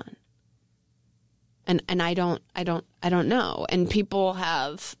put it on. And I don't know. And people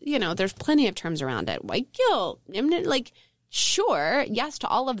have, there's plenty of terms around it. White guilt, like, sure, yes to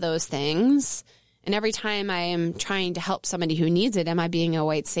all of those things. And every time I am trying to help somebody who needs it, am I being a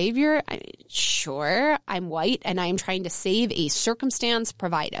white savior? Sure, I'm white and I'm trying to save a circumstance,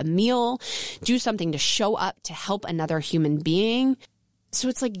 provide a meal, do something to show up to help another human being. So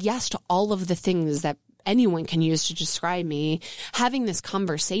it's like yes to all of the things that anyone can use to describe me. Having this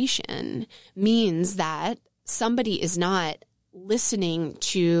conversation means that somebody is not listening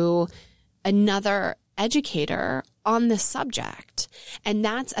to another educator on this subject. And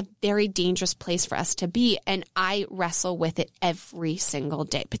that's a very dangerous place for us to be. And I wrestle with it every single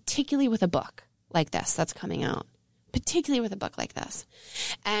day, particularly with a book like this that's coming out. Particularly with a book like this.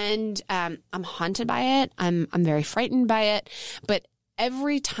 And I'm haunted by it. I'm very frightened by it. But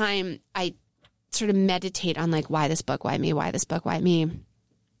every time I sort of meditate on like, why this book, why me, why this book, why me,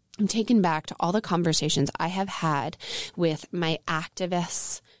 I'm taken back to all the conversations I have had with my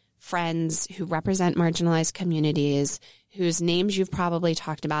activists, friends who represent marginalized communities, whose names you've probably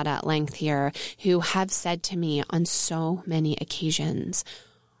talked about at length here, who have said to me on so many occasions,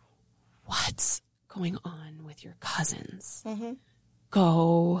 what's going on with your cousins? Mm-hmm.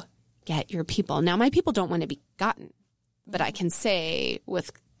 Go get your people. Now, my people don't want to be gotten, but I can say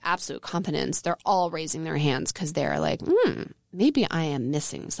with absolute confidence, they're all raising their hands because they're like, maybe I am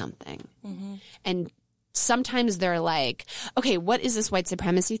missing something. Mm-hmm. And sometimes they're like, okay, what is this white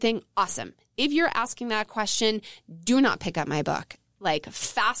supremacy thing? Awesome. If you're asking that question, do not pick up my book. Like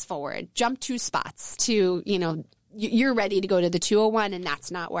fast forward, jump 2 spots to, you're ready to go to the 201 and that's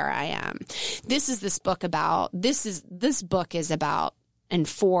not where I am. This book is about and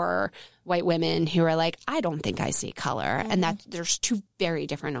for white women who are like, I don't think I see color. Mm-hmm. And that there's 2 very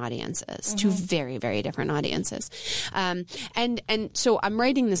different audiences, mm-hmm. 2 very, very different audiences. And so I'm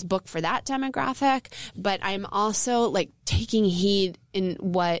writing this book for that demographic, but I'm also like taking heed in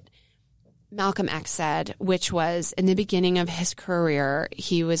what Malcolm X said, which was in the beginning of his career,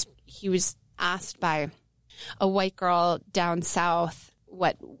 he was asked by a white girl down south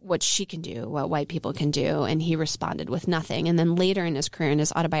what she can do, what white people can do, and he responded with nothing. And then later in his career, in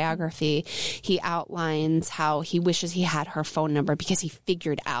his autobiography, he outlines how he wishes he had her phone number because he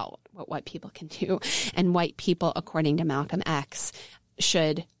figured out what white people can do. And white people, according to Malcolm X,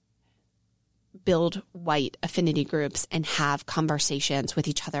 should build white affinity groups and have conversations with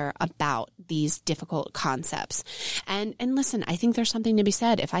each other about these difficult concepts. And listen, I think there's something to be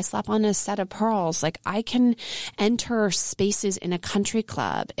said. If I slap on a set of pearls, like I can enter spaces in a country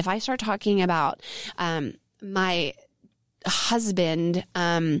club. If I start talking about my husband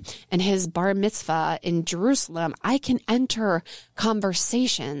and his bar mitzvah in Jerusalem, I can enter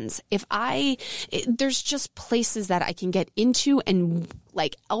conversations. There's just places that I can get into and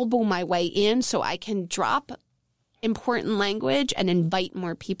like elbow my way in so I can drop important language and invite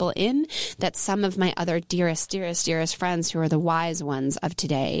more people in that some of my other dearest friends who are the wise ones of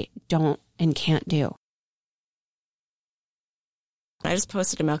today don't and can't do. I just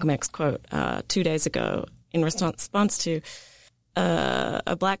posted a Malcolm X quote 2 days ago in response to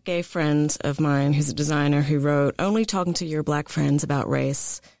a black gay friend of mine who's a designer who wrote, "Only talking to your black friends about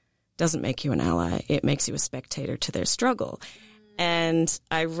race doesn't make you an ally. It makes you a spectator to their struggle." And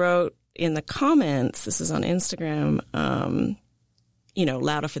I wrote in the comments, this is on Instagram,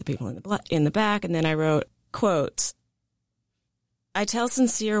 louder for the people in the back. And then I wrote, quote, "I tell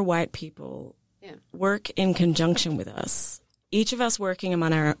sincere white people, work in conjunction with us, each of us working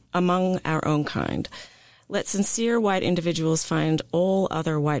among our own kind. Let sincere white individuals find all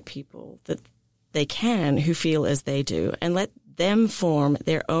other white people that they can who feel as they do, and let them form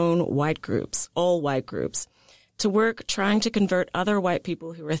their own white groups, all white groups, to work trying to convert other white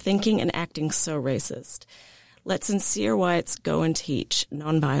people who are thinking and acting so racist. Let sincere whites go and teach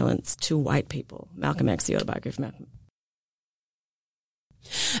nonviolence to white people." Malcolm X, the autobiography of Malcolm.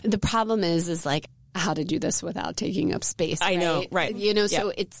 The problem is like how to do this without taking up space. I know, right.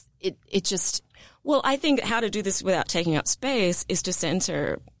 So it just... Well, I think how to do this without taking up space is to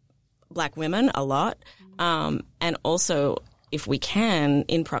center black women a lot, and also, if we can,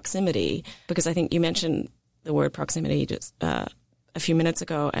 in proximity, because I think you mentioned the word proximity just a few minutes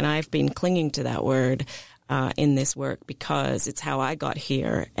ago, and I've been clinging to that word in this work because it's how I got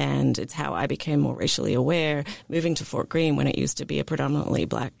here, and it's how I became more racially aware, moving to Fort Greene when it used to be a predominantly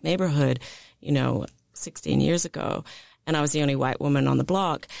black neighborhood, 16 years ago. And I was the only white woman on the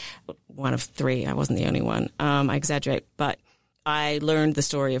block, one of 3. I wasn't the only one. I exaggerate, but I learned the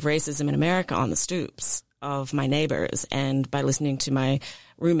story of racism in America on the stoops. of my neighbors and by listening to my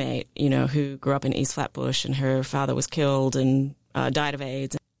roommate, who grew up in East Flatbush and her father was killed and died of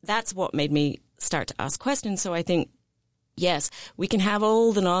AIDS. That's what made me start to ask questions. So I think, yes, we can have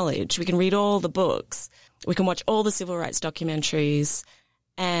all the knowledge. We can read all the books. We can watch all the civil rights documentaries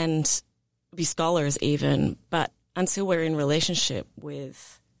and be scholars even. But until we're in relationship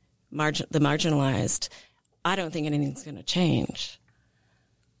with the marginalized, I don't think anything's going to change.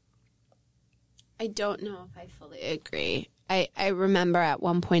 I don't know if I fully agree. I remember at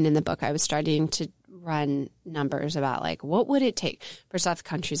one point in the book, I was starting to run numbers about, like, what would it take? First off, the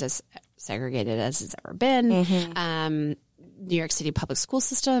country's as segregated as it's ever been. Mm-hmm. New York City public school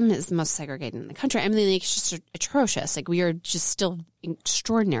system is the most segregated in the country. I mean, like, it's just atrocious. Like, we are just still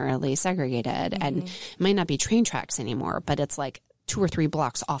extraordinarily segregated. Mm-hmm. And it might not be train tracks anymore, but it's like 2 or 3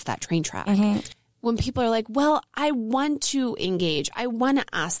 blocks off that train track. Mm-hmm. When people are like, well, I want to engage. I want to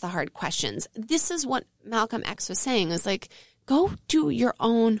ask the hard questions. This is what Malcolm X was saying, is like, go do your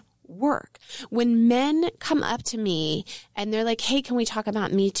own work. When men come up to me and they're like, hey, can we talk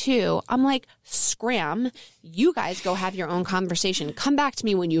about Me Too? I'm like, scram. You guys go have your own conversation. Come back to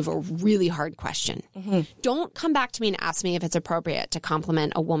me when you have a really hard question. Mm-hmm. Don't come back to me and ask me if it's appropriate to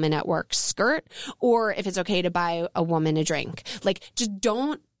compliment a woman at work skirt or if it's okay to buy a woman a drink. Like, just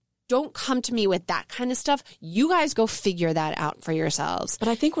don't come to me with that kind of stuff. You guys go figure that out for yourselves. But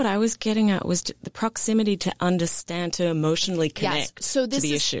I think what I was getting at was the proximity to understand, to emotionally connect to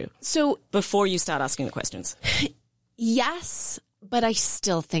the issue. So before you start asking the questions. Yes, but I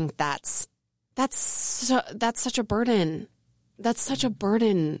still think that's such a burden. That's such a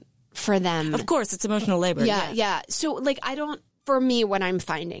burden for them. Of course, it's emotional labor. Yeah. So, like, for me, what I'm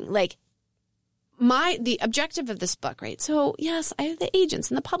finding, like, the objective of this book, right? So, yes, I have the agents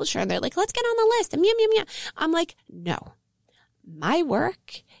and the publisher, and they're like, let's get on the list. And I'm like, no. My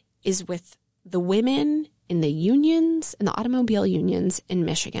work is with the women in the unions, in the automobile unions in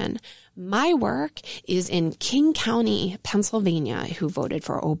Michigan. My work is in King County, Pennsylvania, who voted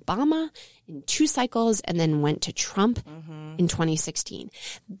for Obama in 2 cycles and then went to Trump in 2016.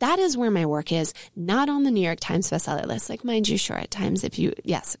 That is where my work is, not on the New York Times bestseller list. Like, mind you, sure, at times,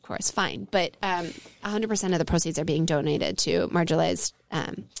 yes, of course, fine. But 100% of the proceeds are being donated to marginalized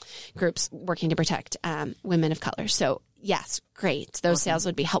groups working to protect women of color. So, yes, great. Those sales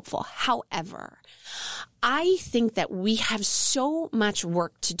would be helpful. However, I think that we have so much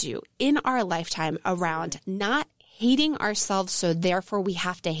work to do in our lifetime around not hating ourselves, so therefore we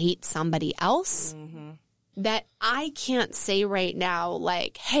have to hate somebody else, that I can't say right now,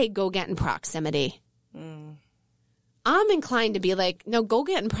 like, hey, go get in proximity. I'm inclined to be like, no, go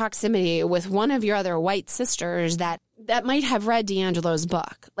get in proximity with one of your other white sisters that might have read D'Angelo's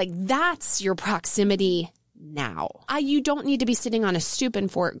book. Like, that's your proximity now. You don't need to be sitting on a stoop in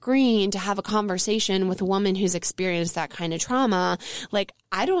Fort Greene to have a conversation with a woman who's experienced that kind of trauma. Like,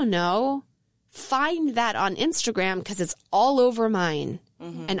 I don't know. Find that on Instagram because it's all over mine.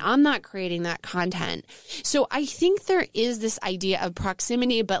 Mm-hmm. And I'm not creating that content. So I think there is this idea of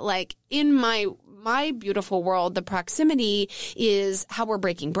proximity, but like in my beautiful world, the proximity is how we're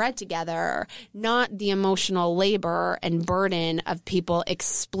breaking bread together, not the emotional labor and burden of people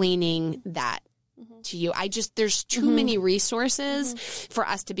explaining that to you. There's too many resources for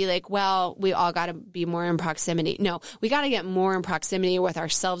us to be like, well, we all got to be more in proximity. No, we got to get more in proximity with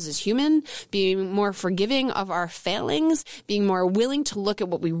ourselves as human, being more forgiving of our failings, being more willing to look at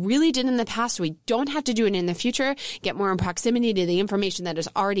what we really did in the past so we don't have to do it in the future, get more in proximity to the information that is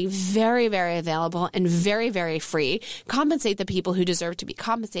already very, very available and very, very free, compensate the people who deserve to be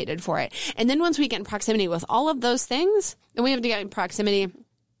compensated for it. And then once we get in proximity with all of those things, then we have to get in proximity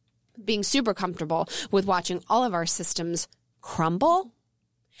being super comfortable with watching all of our systems crumble.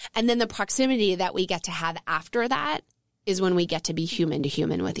 And then the proximity that we get to have after that is when we get to be human to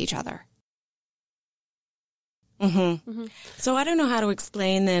human with each other. So I don't know how to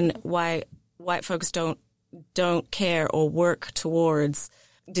explain then why white folks don't care or work towards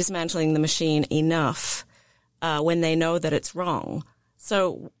dismantling the machine enough when they know that it's wrong.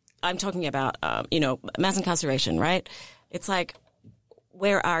 So I'm talking about, mass incarceration, right? It's like,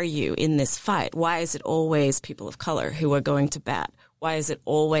 where are you in this fight? Why is it always people of color who are going to bat? Why is it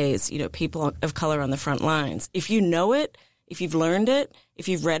always, people of color on the front lines? If you know it, if you've learned it, if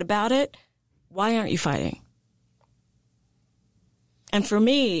you've read about it, why aren't you fighting? And for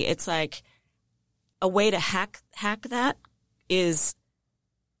me, it's like a way to hack that is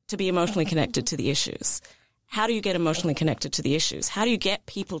to be emotionally connected to the issues. How do you get emotionally connected to the issues? How do you get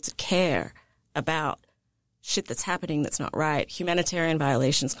people to care about shit that's happening that's not right, humanitarian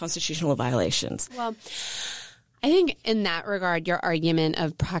violations, constitutional violations? Well, I think in that regard, your argument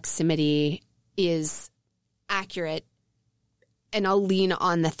of proximity is accurate. And I'll lean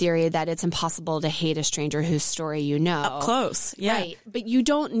on the theory that it's impossible to hate a stranger whose story you know. Up close, yeah. Right. But you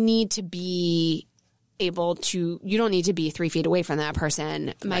don't need to be you don't need to be 3 feet away from that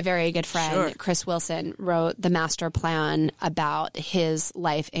person. My very good friend, Chris Wilson, wrote the master plan about his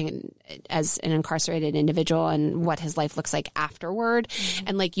life as an incarcerated individual and what his life looks like afterward. Mm-hmm.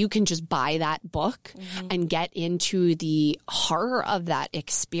 And like, you can just buy that book and get into the horror of that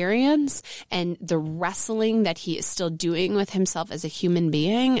experience and the wrestling that he is still doing with himself as a human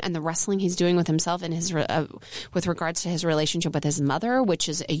being, and the wrestling he's doing with himself in his with regards to his relationship with his mother, which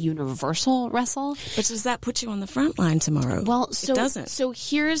is a universal wrestle. But does that put you on the front line tomorrow? Well, so it doesn't. So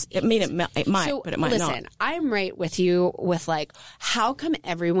here's it might, so but it might listen, not. I'm right with you with like, how come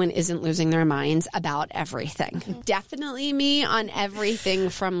everyone isn't losing their minds about everything? Mm-hmm. Definitely me on everything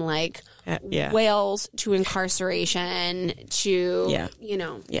from like whales to incarceration to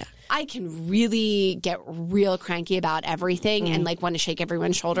I can really get real cranky about everything and like want to shake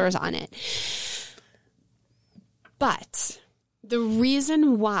everyone's shoulders on it. But the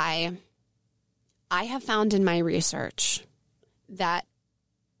reason why I have found in my research that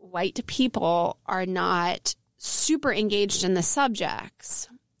white people are not super engaged in the subjects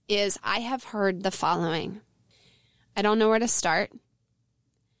is I have heard the following. I don't know where to start.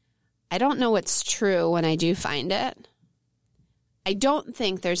 I don't know what's true when I do find it. I don't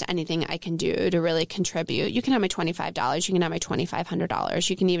think there's anything I can do to really contribute. You can have my $25. You can have my $2,500.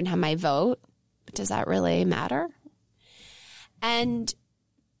 You can even have my vote. But does that really matter? And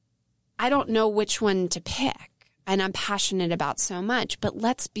I don't know which one to pick, and I'm passionate about so much, but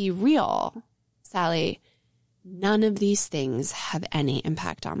let's be real, Sally, none of these things have any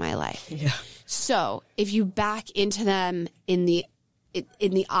impact on my life. Yeah. So if you back into them in the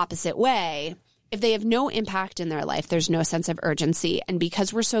opposite way, if they have no impact in their life, there's no sense of urgency. And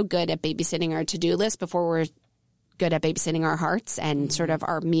because we're so good at babysitting our to-do list before we're good at babysitting our hearts and sort of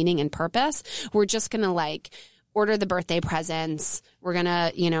our meaning and purpose, we're just going to like order the birthday presents. We're going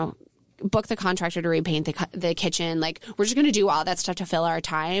to, book the contractor to repaint the kitchen. Like, we're just going to do all that stuff to fill our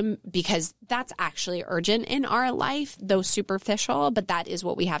time because that's actually urgent in our life, though superficial, but that is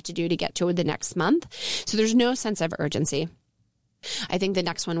what we have to do to get to the next month. So there's no sense of urgency. I think the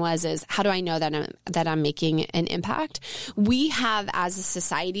next one is how do I know that I'm making an impact? We have, as a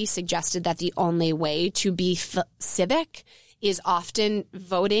society, suggested that the only way to be civic is often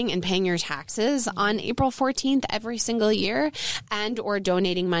voting and paying your taxes on April 14th every single year and or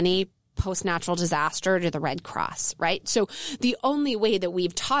donating money post-natural disaster to the Red Cross, right? So the only way that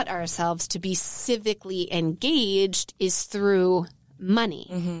we've taught ourselves to be civically engaged is through money.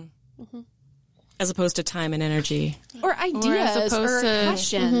 Mm-hmm. Mm-hmm. As opposed to time and energy. Or ideas or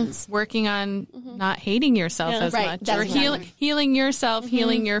questions. Working on not hating yourself as much. Or healing yourself,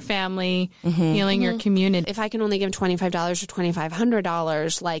 healing your family, healing your community. If I can only give $25 or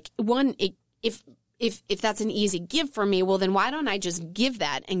 $2,500, like if that's an easy give for me, well, then why don't I just give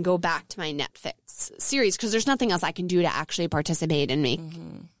that and go back to my Netflix series? Because there's nothing else I can do to actually participate and make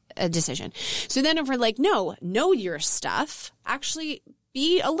a decision. So then if we're like, no, know your stuff, actually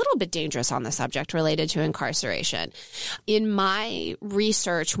be a little bit dangerous on the subject related to incarceration. In my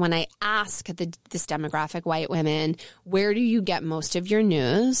research, when I ask this demographic, white women, where do you get most of your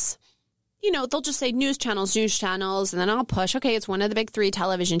news? They'll just say news channels, and then I'll push, okay, it's one of the big 3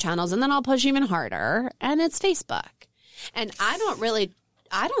 television channels, and then I'll push even harder, and it's Facebook. And I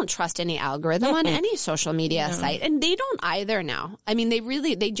don't trust any algorithm on any social media site, and they don't either now. I mean,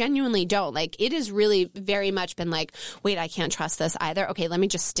 they genuinely don't. Like, it has really very much been like, wait, I can't trust this either. Okay, let me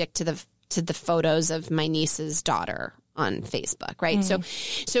just stick to the photos of my niece's daughter on Facebook, right?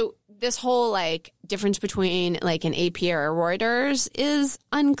 So this whole like difference between like an AP or a Reuters is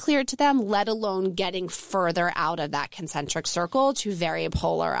unclear to them, let alone getting further out of that concentric circle to very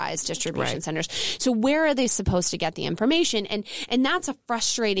polarized distribution centers. So where are they supposed to get the information? And that's a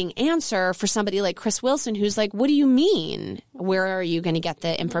frustrating answer for somebody like Chris Wilson, who's like, what do you mean? Where are you going to get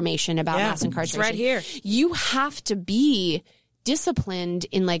the information about mass incarceration? It's right here. You have to be disciplined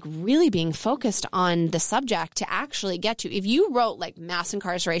in like really being focused on the subject to actually get to. If you wrote like mass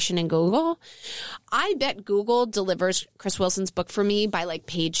incarceration in Google, I bet Google delivers Chris Wilson's book for me by like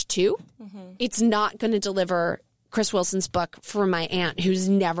page 2. It's not going to deliver Chris Wilson's book for my aunt who's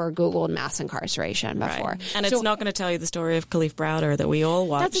never Googled mass incarceration before. Right. And it's not going to tell you the story of Khalif Browder that we all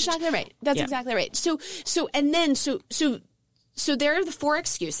watched. That's exactly right. Exactly right. So there are the 4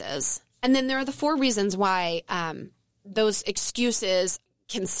 excuses. And then there are the 4 reasons why, those excuses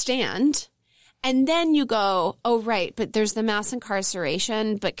can stand. And then you go, oh, right, but there's the mass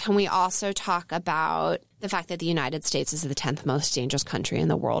incarceration. But can we also talk about the fact that the United States is the 10th most dangerous country in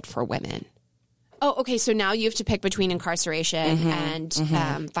the world for women? Oh, okay. So now you have to pick between incarceration and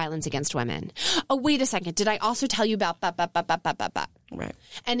violence against women. Oh, wait a second. Did I also tell you about Right.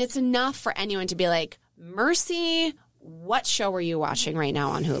 And it's enough for anyone to be like, Mercy, what show are you watching right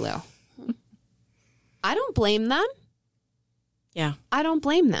now on Hulu? I don't blame them. Yeah. I don't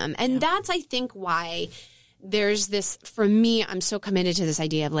blame them. And that's, I think, why there's this, for me, I'm so committed to this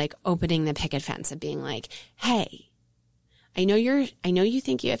idea of like opening the picket fence, of being like, hey, I know you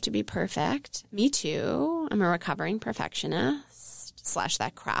think you have to be perfect. Me too. I'm a recovering perfectionist /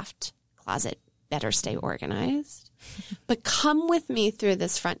 that craft closet better stay organized. But come with me through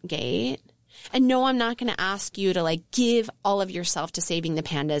this front gate. And no, I'm not going to ask you to like give all of yourself to saving the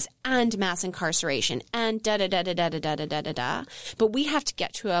pandas and mass incarceration and da-da-da-da-da-da-da-da-da. But we have to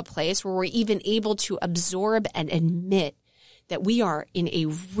get to a place where we're even able to absorb and admit that we are in a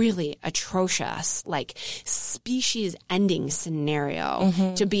really atrocious, like, species-ending scenario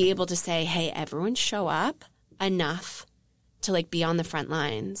to be able to say, hey, everyone show up enough to, like, be on the front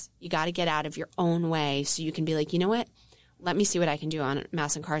lines. You got to get out of your own way so you can be like, you know what? Let me see what I can do on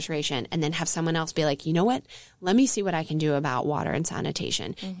mass incarceration, and then have someone else be like, you know what? Let me see what I can do about water and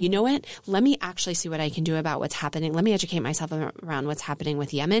sanitation. You know what? Let me actually see what I can do about what's happening. Let me educate myself around what's happening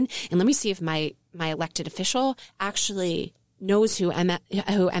with Yemen, and let me see if my elected official actually knows who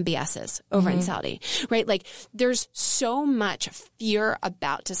MBS is over in Saudi, right? Like, there's so much fear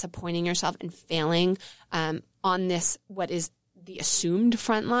about disappointing yourself and failing on this, what is the assumed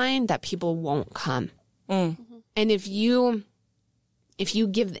front line, that people won't come. And if you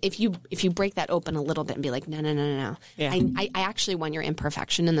break that open a little bit and be like, no. Yeah. I actually want your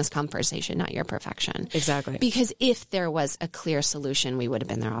imperfection in this conversation, not your perfection. Exactly. Because if there was a clear solution, we would have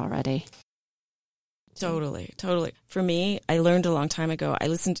been there already. Totally. For me, I learned a long time ago. I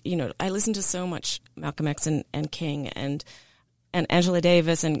listened to so much Malcolm X and King and Angela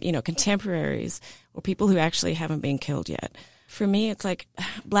Davis and, contemporaries, or people who actually haven't been killed yet. For me, it's like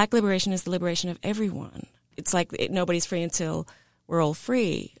Black liberation is the liberation of everyone. It's like nobody's free until we're all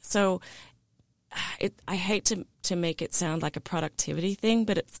free. So I hate to make it sound like a productivity thing,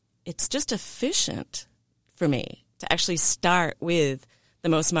 but it's just efficient for me to actually start with the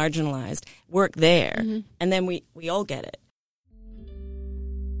most marginalized, work there, and then we all get it.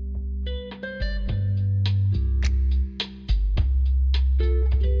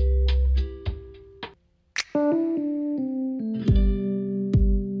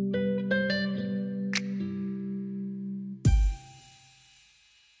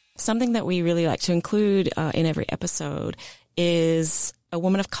 Something that we really like to include in every episode is a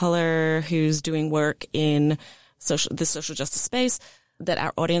woman of color who's doing work in the social justice space that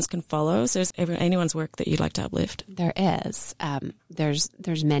our audience can follow. So is anyone's work that you'd like to uplift? There is. There's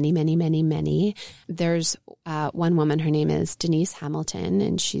many. There's one woman, her name is Denise Hamilton,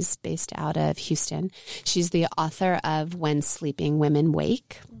 and she's based out of Houston. She's the author of When Sleeping Women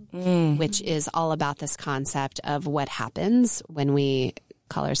Wake, which is all about this concept of what happens when we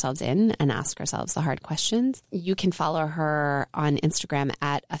call ourselves in and ask ourselves the hard questions. You can follow her on Instagram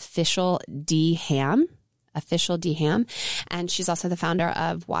at officialdham, and she's also the founder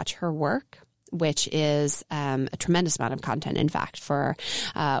of Watch Her Work, which is a tremendous amount of content, in fact, for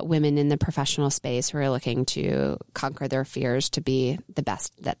women in the professional space who are looking to conquer their fears to be the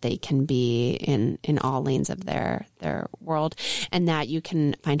best that they can be in all lanes of their world. And that you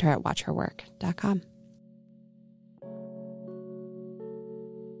can find her at watchherwork.com.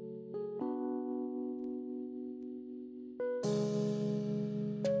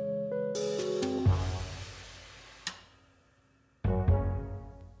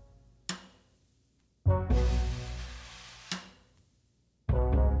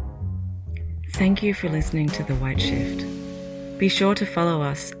 Thank you for listening to The White Shift. Be sure to follow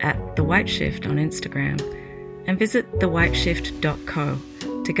us at The White Shift on Instagram and visit thewhiteshift.co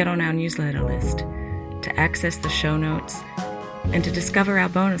to get on our newsletter list, to access the show notes, and to discover our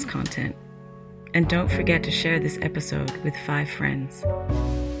bonus content. And don't forget to share this episode with 5 friends.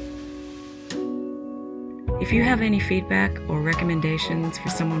 If you have any feedback or recommendations for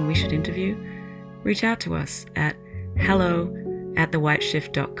someone we should interview, reach out to us at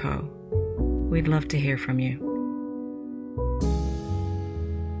hello@thewhiteshift.co. We'd love to hear from you.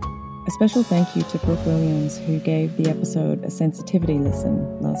 A special thank you to Brooke Williams, who gave the episode a sensitivity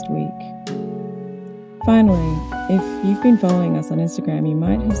listen last week. Finally, if you've been following us on Instagram, you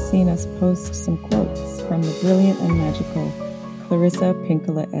might have seen us post some quotes from the brilliant and magical Clarissa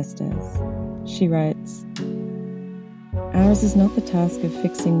Pinkola Estes. She writes, "Ours is not the task of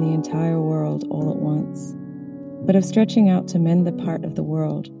fixing the entire world all at once, but of stretching out to mend the part of the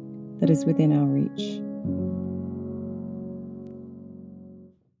world that is within our reach."